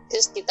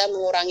 Terus kita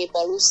mengurangi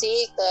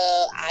polusi ke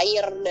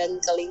air dan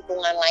ke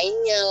lingkungan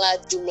lainnya lah,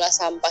 jumlah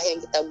sampah yang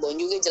kita buang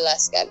juga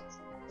jelas kan.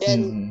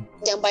 Dan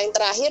yang paling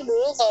terakhir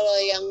dulu kalau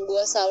yang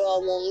gue selalu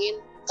omongin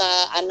ke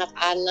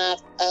anak-anak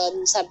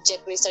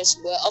subject research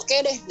gue, oke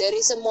deh, dari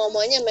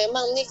semuanya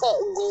memang nih kok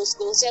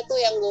goals-goalsnya tuh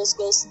yang goals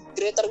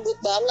greater good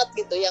banget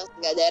gitu, yang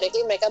nggak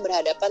directly mereka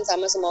berhadapan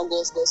sama semua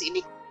goals ini.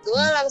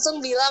 Gue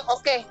langsung bilang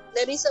oke,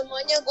 dari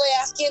semuanya gue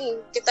yakin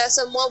kita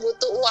semua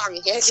butuh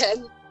uang ya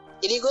kan.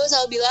 Jadi gue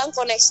selalu bilang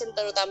connection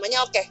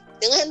terutamanya oke,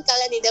 dengan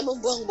kalian tidak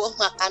membuang-buang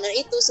makanan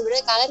itu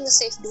sebenarnya kalian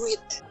nge-save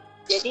duit.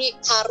 Jadi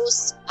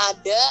harus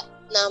ada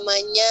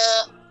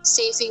namanya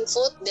saving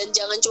food, dan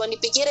jangan cuma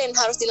dipikirin,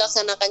 harus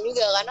dilaksanakan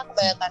juga, karena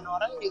kebanyakan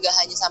orang juga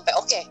hanya sampai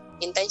oke,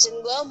 intention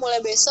gue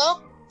mulai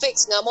besok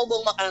fix nggak mau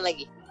buang makanan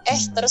lagi,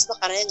 terus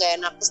makanannya nggak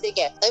enak, terus dia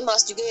kayak tapi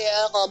males juga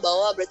ya kalau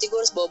bawa, berarti gue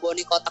harus bawa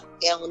nih kotak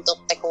yang untuk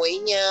take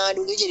away-nya,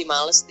 dulu jadi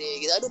males deh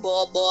gitu, aduh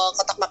bawa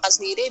kotak makan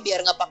sendiri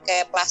biar nggak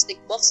pakai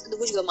plastic box, itu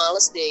gue juga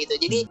males deh gitu.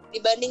 Jadi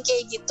dibanding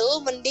kayak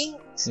gitu, mending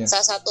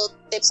salah satu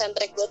tips and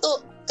trick gue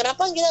tuh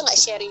kenapa kita nggak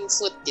sharing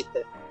food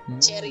gitu.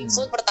 Sharing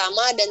food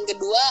pertama, dan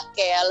kedua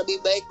kayak lebih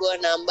baik gue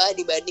nambah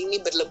dibanding nih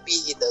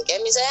berlebih gitu.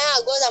 Kayak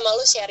misalnya gue sama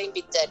lu sharing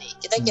pizza nih,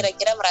 kita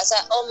kira-kira merasa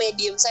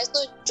medium size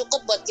tuh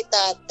cukup buat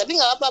kita, tapi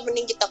nggak apa,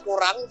 mending kita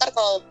kurang, ntar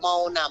kalau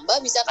mau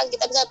nambah bisa kan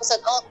kita bisa pesan,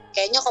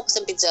 kayaknya kalau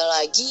pesen pizza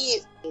lagi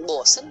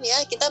bosen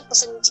ya, kita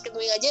pesen chicken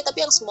wing aja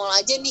tapi yang small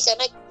aja nih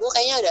karena gue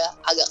kayaknya udah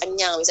agak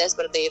kenyang, misalnya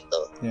seperti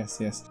itu. Yes.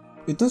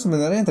 Itu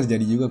sebenarnya yang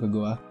terjadi juga ke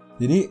gue.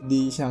 Jadi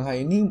di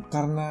Shanghai ini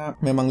karena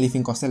memang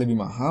living cost-nya lebih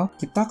mahal,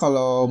 kita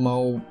kalau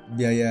mau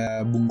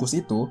biaya bungkus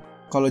itu,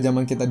 kalau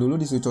zaman kita dulu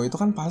di Suzhou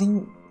itu kan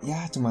paling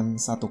ya cuman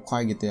 1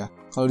 kuai gitu ya.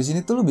 Kalau di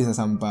sini tuh lu bisa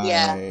sampai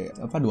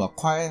 2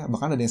 kuai,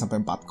 bahkan ada yang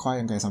sampai 4 kuai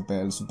yang kayak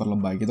sampai super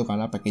lebay gitu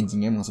karena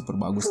packagingnya emang super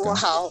bagus kan.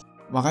 Wow.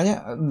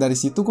 Makanya dari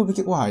situ gue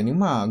pikir, wah ini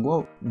mah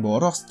gue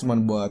boros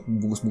cuman buat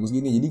bungkus-bungkus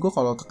gini. Jadi gue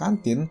kalau ke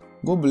kantin,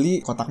 gue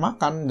beli kotak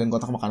makan. Dan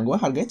kotak makan gue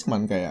harganya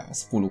cuman kayak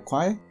 10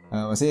 kuai,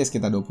 maksudnya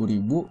sekitar 20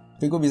 ribu.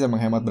 Tapi gue bisa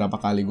menghemat berapa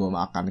kali gue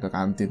makan ke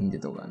kantin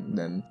gitu kan.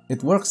 Dan it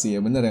works sih ya,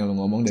 bener yang lu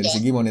ngomong. Dari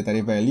segi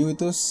monetary value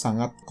itu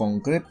sangat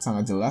konkret,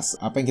 sangat jelas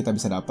apa yang kita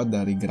bisa dapat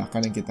dari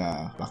gerakan yang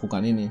kita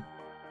lakukan ini.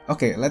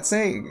 Oke, let's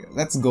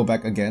go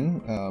back again,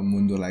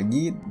 mundur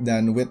lagi.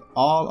 Dan with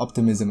all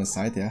optimism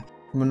aside ya,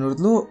 menurut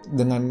lu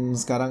dengan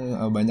sekarang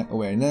banyak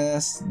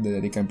awareness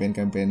dari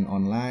campaign-campaign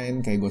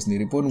online, kayak gue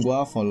sendiri pun gue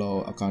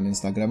follow account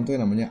Instagram tuh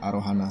yang namanya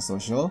Arohana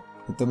Social.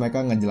 Itu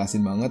mereka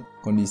ngejelasin banget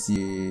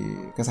kondisi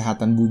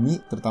kesehatan bumi,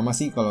 terutama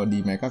sih kalau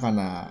di mereka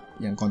karena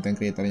yang content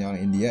creatornya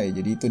orang India ya,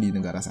 jadi itu di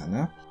negara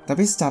sana.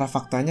 Tapi secara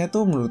faktanya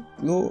tuh menurut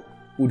lu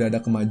udah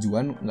ada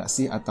kemajuan nggak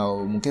sih,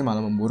 atau mungkin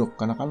malah memburuk?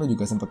 Karena kan lu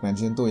juga sempat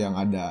mention tuh yang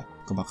ada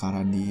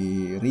kebakaran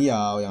di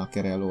Riau yang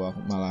akhirnya lu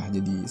malah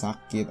jadi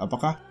sakit.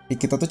 Apakah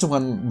kita tuh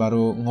cuman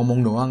baru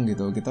ngomong doang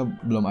gitu, kita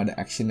belum ada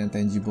action yang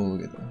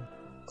tangible gitu?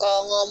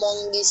 Kalau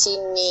ngomong di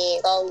sini,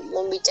 kalau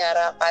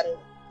membicarakan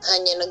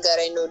hanya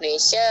negara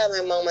Indonesia,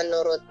 memang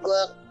menurut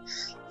gue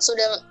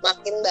sudah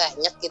makin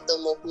banyak gitu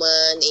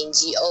movement,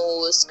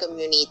 NGOs,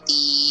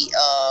 community,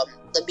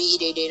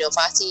 lebih ide-ide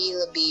inovasi,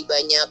 lebih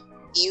banyak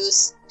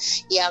youth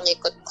yang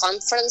ikut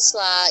conference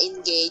lah,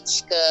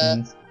 engage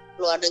ke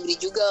luar negeri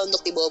juga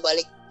untuk dibawa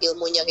balik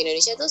ilmunya ke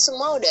Indonesia. Itu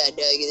semua udah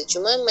ada gitu.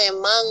 Cuman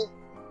memang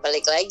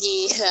balik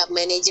lagi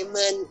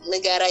manajemen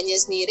negaranya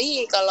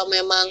sendiri, kalau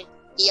memang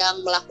yang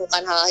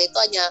melakukan hal itu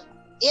hanya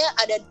ya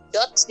ada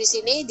dots di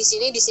sini,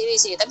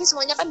 tapi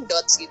semuanya kan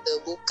dots gitu,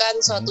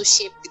 bukan suatu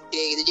shape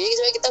gede gitu. Jadi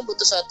sebenarnya kita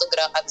butuh suatu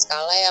gerakan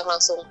skala yang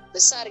langsung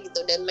besar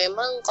gitu. Dan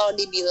memang kalau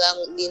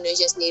dibilang di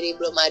Indonesia sendiri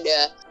belum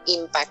ada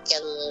impact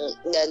yang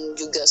dan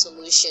juga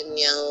solution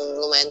yang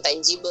lumayan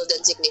tangible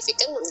dan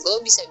signifikan, gue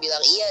bisa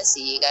bilang iya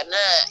sih,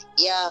 karena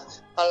ya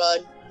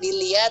kalau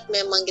dilihat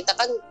memang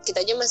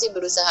kitanya masih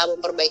berusaha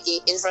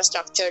memperbaiki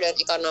infrastructure dan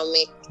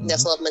economic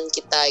development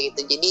kita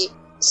gitu. Jadi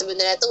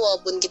sebenarnya tuh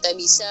walaupun kita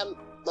bisa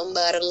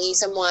membarengi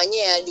semuanya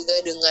ya, juga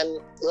dengan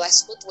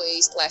less food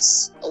waste,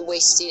 less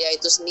waste ya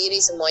itu sendiri,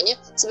 semuanya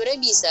sebenarnya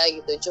bisa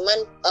gitu.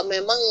 Cuman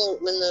memang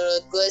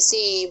menurut gue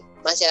sih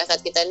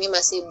masyarakat kita ini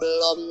masih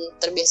belum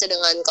terbiasa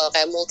dengan kalau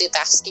kayak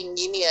multitasking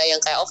gini ya,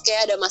 yang kayak oke,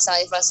 ada masalah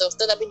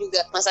infrastruktur tapi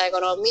juga masalah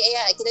ekonomi,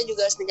 ya kita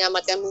juga harus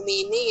menyelamatkan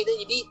bumi ini gitu.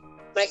 Jadi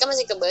mereka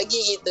masih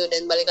kebagi gitu,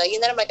 dan balik lagi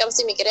ntar mereka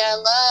mesti mikirnya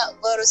enggak,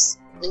 gue harus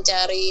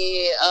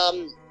mencari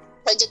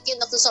rezeki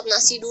untuk suap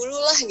nasi dulu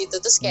lah gitu.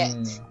 Terus kayak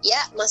ya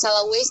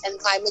masalah waste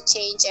and climate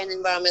change and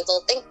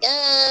environmental thing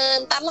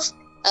ntar lah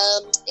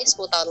 10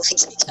 tahun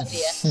lagi kali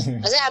ya.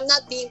 Maksudnya I'm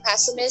not being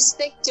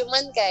pessimistic,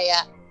 cuman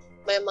kayak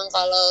memang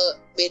kalau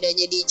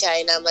bedanya di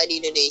China sama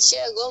di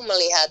Indonesia, gue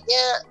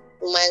melihatnya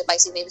lumayan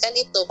paling signifikan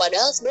itu.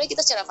 Padahal sebenarnya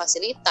kita secara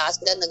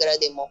fasilitas, kita negara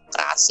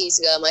demokrasi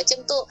segala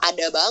macam tuh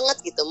ada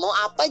banget gitu. Mau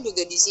apa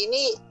juga di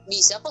sini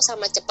bisa kok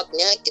sama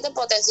cepatnya, kita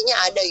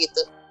potensinya ada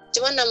gitu.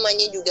 Cuman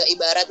namanya juga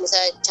ibarat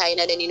misalnya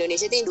China dan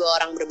Indonesia itu dua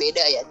orang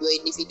berbeda ya, dua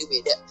individu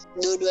beda.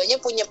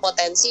 Dua-duanya punya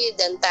potensi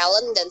dan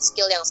talent dan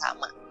skill yang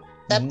sama.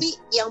 Tapi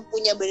yang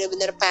punya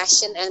benar-benar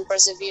passion and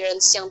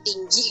perseverance yang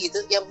tinggi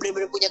gitu, yang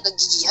benar-benar punya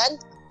kegigihan,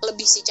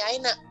 lebih si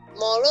China.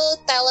 Mau lo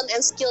talent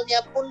and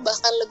skillnya pun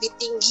bahkan lebih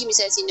tinggi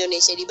misalnya si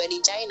Indonesia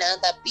dibanding China,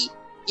 tapi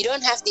you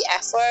don't have the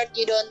effort,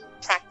 you don't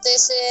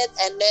practice it,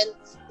 and then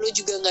lo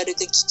juga gak ada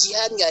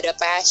kegigihan, gak ada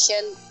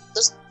passion,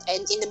 terus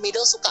and in the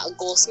middle suka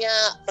goalsnya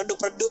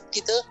redup-redup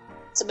gitu.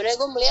 Sebenarnya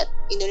gue melihat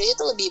Indonesia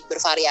tuh lebih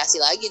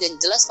bervariasi lagi, dan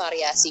jelas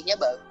variasinya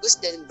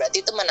bagus, dan berarti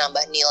itu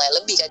menambah nilai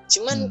lebih kan.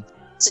 Cuman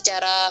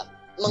secara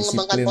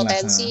mengembangkan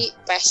potensi,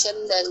 passion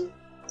dan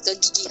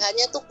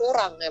kegigihannya tuh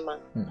kurang emang.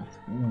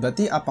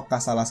 Berarti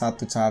apakah salah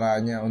satu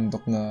caranya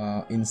untuk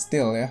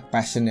nge-instill ya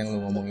passion yang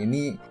lu ngomong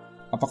ini,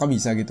 apakah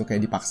bisa gitu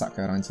kayak dipaksa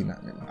ke orang Cina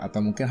gitu?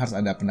 Atau mungkin harus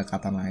ada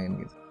pendekatan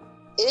lain gitu?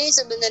 Ini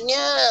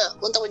sebenarnya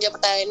untuk menjawab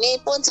pertanyaan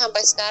ini pun sampai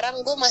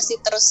sekarang gue masih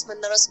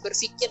terus-menerus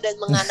berpikir dan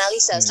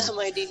menganalisa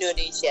sama di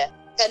Indonesia.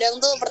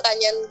 Kadang tuh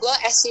pertanyaan gue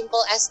as simple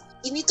as,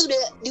 ini tuh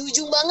udah di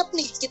ujung banget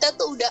nih, kita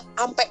tuh udah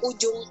sampai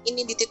ujung,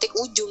 ini di titik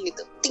ujung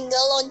gitu, tinggal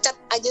loncat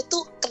aja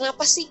tuh,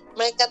 kenapa sih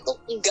mereka tuh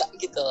enggak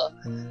gitu.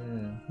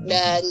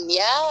 Dan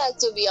ya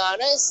to be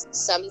honest,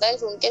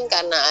 sometimes mungkin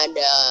karena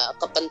ada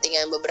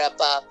kepentingan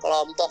beberapa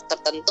kelompok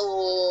tertentu,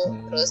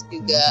 terus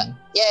juga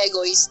ya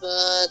egoisme,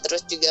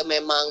 terus juga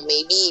memang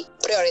maybe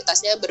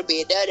prioritasnya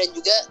berbeda, dan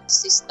juga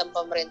sistem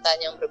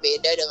pemerintahan yang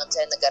berbeda dengan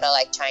misalnya negara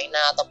like China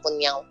ataupun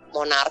yang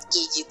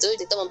monarki gitu,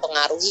 itu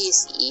mempengaruhi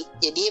sih.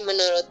 Jadi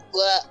menurut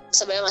gue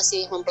sebenarnya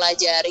masih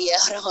mempelajari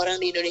ya orang-orang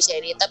di Indonesia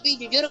ini. Tapi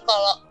jujur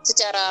kalau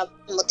secara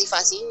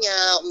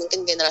motivasinya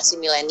mungkin generasi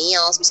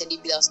millennials bisa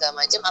dibilang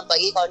segala macam,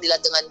 apalagi kalau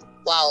dilihat dengan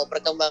wow,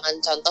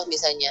 perkembangan contoh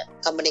misalnya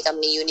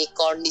company-company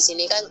unicorn di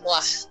sini kan,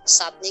 wah,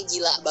 saatnya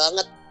gila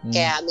banget.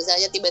 Kayak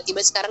misalnya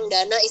tiba-tiba sekarang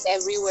Dana is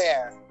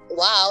everywhere.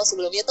 Wow,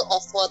 sebelumnya tuh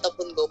OVO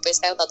ataupun GoPay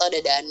sekarang tahu ada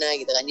Dana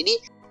gitu kan. Jadi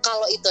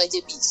kalau itu aja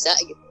bisa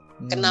gitu,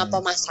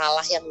 kenapa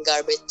masalah yang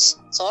garbage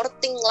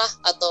sorting lah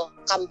atau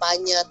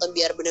kampanye atau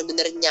biar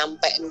benar-benar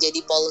nyampe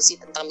menjadi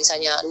policy tentang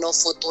misalnya no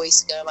food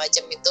waste segala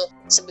macam itu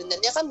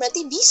sebenarnya kan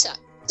berarti bisa.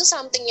 Itu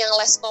something yang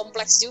less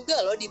kompleks juga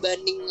loh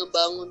dibanding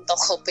ngebangun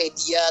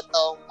Tokopedia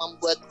atau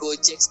membuat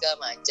Gojek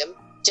segala macam.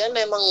 Cuman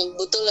memang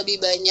butuh lebih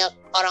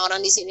banyak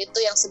orang-orang di sini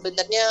tuh yang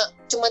sebenarnya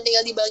cuma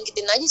tinggal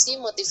dibangkitin aja sih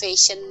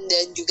motivation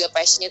dan juga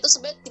passionnya itu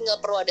sebenarnya tinggal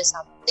perlu ada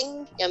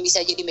something yang bisa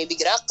jadi maybe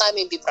gerakan,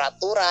 maybe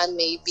peraturan,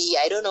 maybe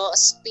I don't know a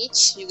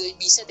speech juga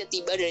bisa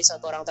tiba-tiba dari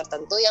suatu orang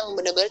tertentu yang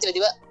benar-benar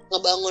tiba-tiba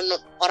ngebangun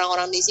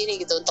orang-orang di sini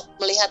gitu untuk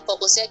melihat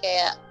fokusnya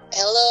kayak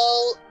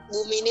hello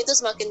bumi ini tuh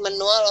semakin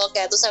menua loh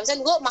kayak terus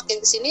misalnya gue makin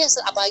kesini ya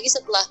apalagi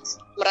setelah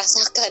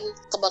merasakan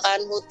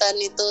kebakaran hutan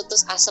itu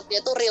terus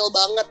asapnya tuh real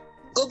banget.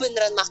 Gue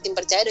beneran makin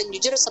percaya dan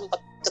jujur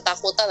sempet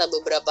ketakutan lah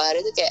beberapa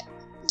hari itu kayak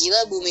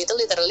gila bumi itu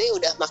literally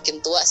udah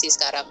makin tua sih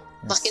sekarang.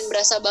 Makin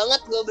berasa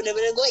banget gue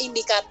bener-bener gue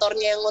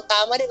indikatornya yang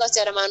utama deh kalau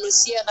secara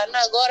manusia karena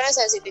gue orangnya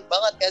sensitif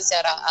banget kan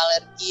secara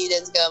alergi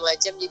dan segala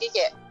macam. Jadi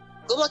kayak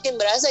gue makin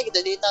berasa gitu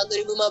di tahun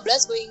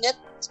 2015 gue inget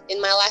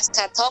in my last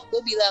TED Talk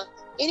gue bilang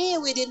ini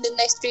within the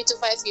next 3 to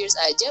 5 years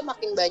aja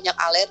makin banyak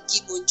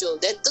alergi muncul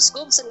dan terus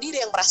gue sendiri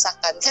yang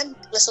merasakan kan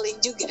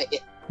ngeselin juga ya.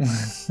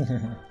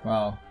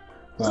 Wow.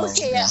 Gue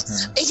kayak,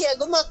 iya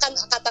gue makan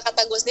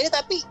kata-kata gue sendiri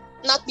tapi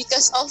not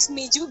because of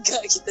me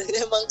juga gitu.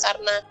 Emang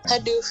karena,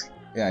 aduh.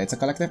 Ya, it's a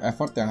collective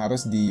effort yang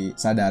harus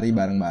disadari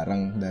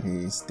bareng-bareng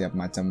dari setiap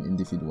macam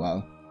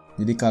individual.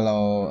 Jadi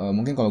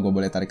mungkin kalau gue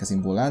boleh tarik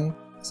kesimpulan,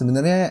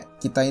 sebenarnya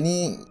kita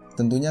ini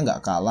tentunya nggak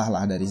kalah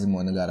lah dari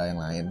semua negara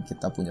yang lain.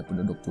 Kita punya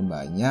penduduk pun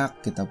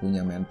banyak, kita punya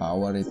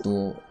manpower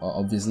itu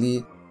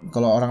obviously.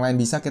 Kalau orang lain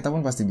bisa, kita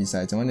pun pasti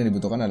bisa. Cuman yang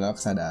dibutuhkan adalah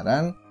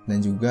kesadaran dan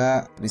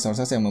juga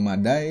resources yang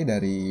memadai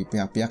dari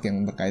pihak-pihak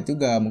yang terkait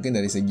juga. Mungkin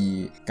dari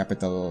segi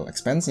capital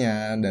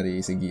expense-nya,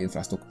 dari segi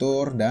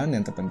infrastruktur, dan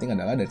yang terpenting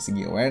adalah dari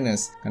segi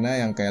awareness.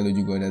 Karena yang kayak lu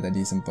juga udah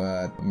tadi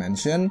sempat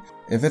mention,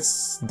 if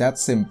it's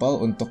that simple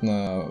untuk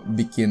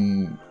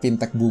ngebikin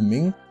fintech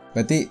booming,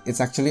 berarti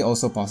it's actually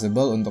also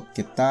possible untuk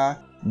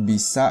kita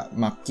bisa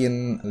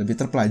makin lebih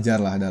terpelajar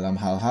lah dalam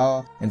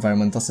hal-hal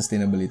environmental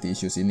sustainability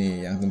issues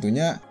ini yang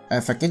tentunya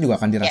efeknya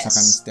juga akan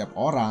dirasakan setiap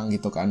orang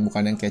gitu kan,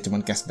 bukan yang kayak cuman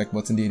cashback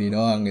buat sendiri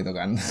doang gitu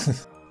kan.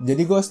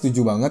 Jadi gue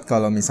setuju banget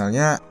kalau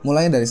misalnya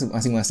mulainya dari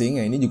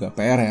masing-masing ya, ini juga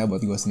PR ya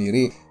buat gue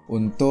sendiri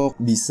untuk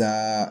bisa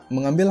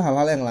mengambil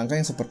hal-hal yang langkah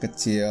yang super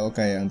kecil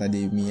kayak yang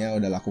tadi Mia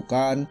udah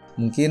lakukan.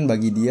 Mungkin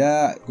bagi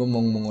dia gue mau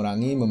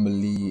mengurangi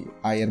membeli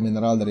air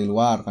mineral dari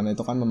luar karena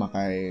itu kan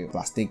memakai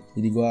plastik.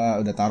 Jadi gue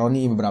udah taruh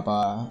nih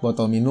beberapa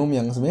botol minum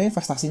yang sebenarnya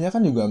investasinya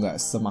kan juga nggak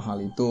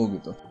semahal itu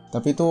gitu.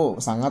 Tapi itu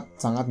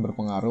sangat-sangat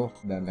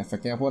berpengaruh dan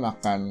efeknya pun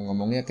akan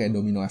ngomongnya kayak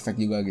domino efek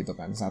juga gitu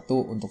kan.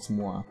 Satu untuk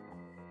semua.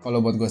 Kalau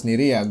buat gue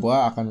sendiri ya gue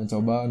akan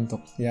mencoba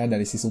untuk ya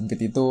dari si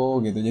sumpit itu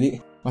gitu. Jadi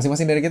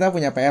masing-masing dari kita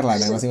punya PR lah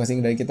dan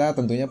masing-masing dari kita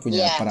tentunya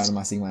punya peran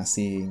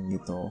masing-masing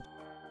gitu.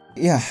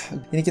 Ya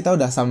ini kita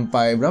udah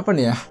sampai berapa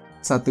nih ya?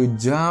 1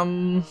 jam.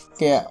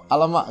 Kayak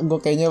alamak gue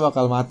kayaknya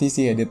bakal mati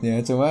sih editnya.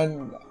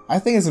 Cuman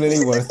I think it's really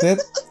worth it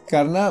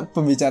karena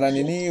pembicaraan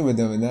ini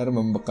benar-benar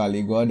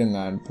membekali gue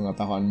dengan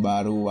pengetahuan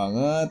baru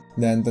banget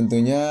dan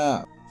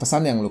tentunya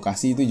pesan yang lu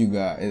kasih itu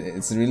juga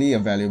it's really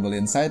a valuable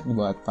insight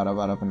buat para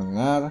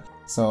pendengar.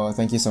 So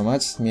thank you so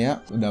much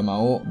Mia udah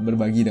mau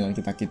berbagi dengan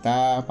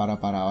kita para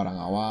orang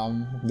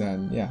awam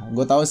dan ya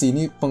gue tahu sih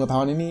ini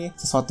pengetahuan ini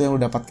sesuatu yang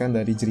lu dapatkan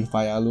dari jerih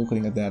payah lu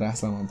keringat darah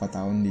selama 4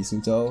 tahun di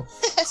Suzhou.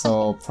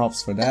 So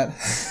props for that.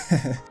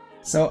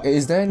 So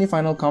is there any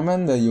final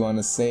comment that you want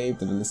to say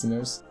to the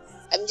listeners?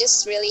 I'm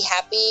just really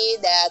happy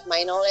that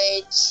my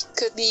knowledge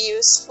could be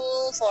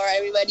useful for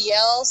everybody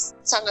else.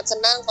 Sangat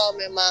senang kalau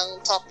memang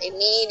talk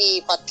ini di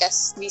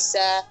podcast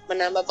bisa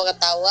menambah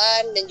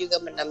pengetahuan dan juga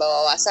menambah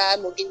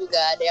wawasan. Mungkin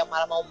juga ada yang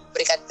malah mau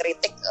memberikan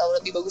kritik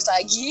lebih bagus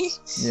lagi.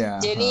 Yeah,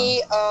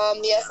 jadi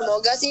ya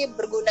semoga sih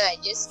berguna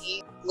aja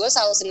sih. Gue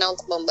selalu senang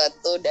untuk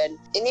membantu dan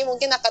ini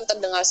mungkin akan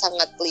terdengar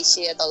sangat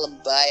klise atau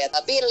lebay ya,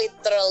 tapi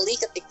literally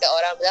ketika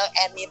orang bilang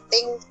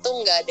anything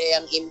tuh nggak ada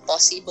yang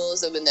impossible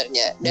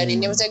sebenarnya. Dan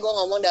ini maksudnya gue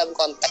ngomong dalam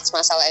konteks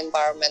masalah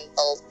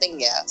environmental thing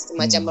ya,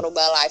 semacam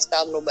merubah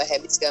lifestyle, merubah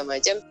habit segala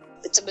macam.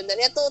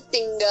 Sebenarnya tuh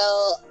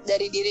tinggal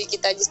dari diri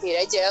kita aja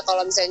sendiri aja.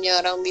 Kalau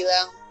misalnya orang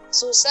bilang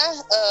susah,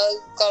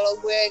 kalau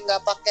gue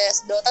nggak pakai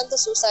sedotan tuh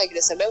susah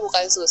gitu. Sebenarnya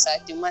bukan susah,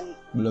 cuman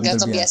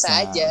nggak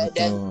kebiasa aja. Betul.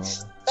 Dan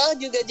toh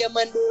juga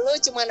zaman dulu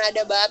cuman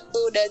ada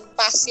batu dan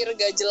pasir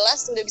gak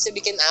jelas udah bisa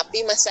bikin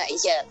api. Masa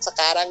iya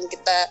sekarang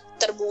kita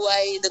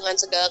terbuai dengan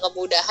segala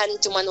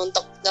kemudahan cuman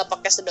untuk nggak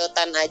pakai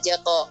sedotan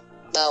aja kok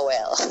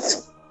bawel.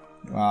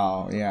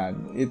 Wow, ya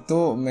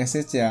itu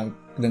message yang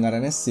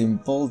kedengarannya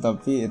simple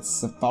tapi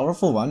it's a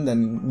powerful one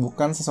dan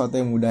bukan sesuatu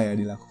yang mudah ya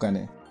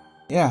dilakukan ya.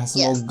 Ya,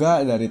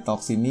 semoga dari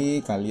talks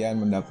ini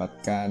kalian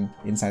mendapatkan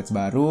insights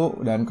baru.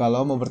 Dan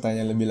kalau mau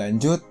bertanya lebih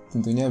lanjut,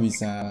 tentunya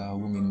bisa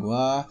hubungin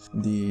gua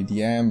di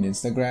DM, di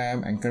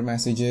Instagram, Anchor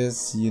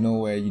Messages, you know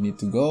where you need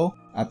to go.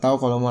 Atau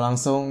kalau mau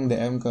langsung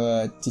DM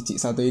ke Cici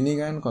satu ini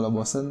kan, kalau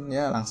bosen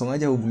ya langsung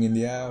aja hubungin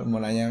dia.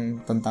 Mau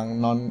nanya tentang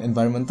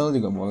non-environmental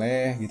juga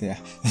boleh gitu ya.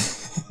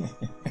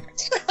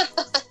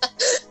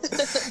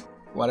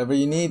 Whatever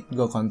you need,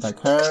 go contact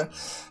her.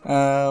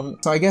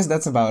 So I guess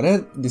that's about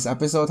it. This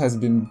episode has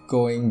been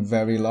going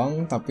very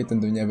long, tapi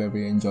tentunya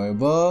very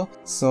enjoyable.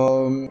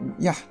 So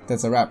yeah,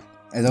 that's a wrap.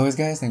 As always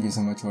guys, thank you so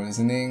much for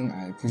listening.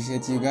 I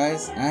appreciate you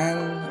guys.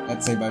 And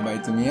let's say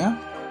bye-bye to Mia.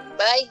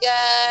 Bye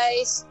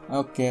guys.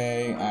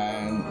 Okay,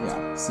 and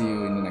yeah, see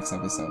you in the next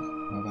episode.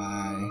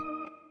 Bye-bye.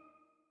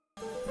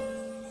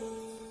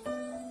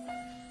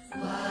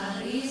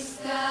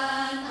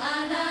 Wariskan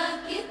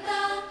anak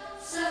kita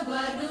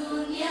sebuah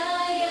dunia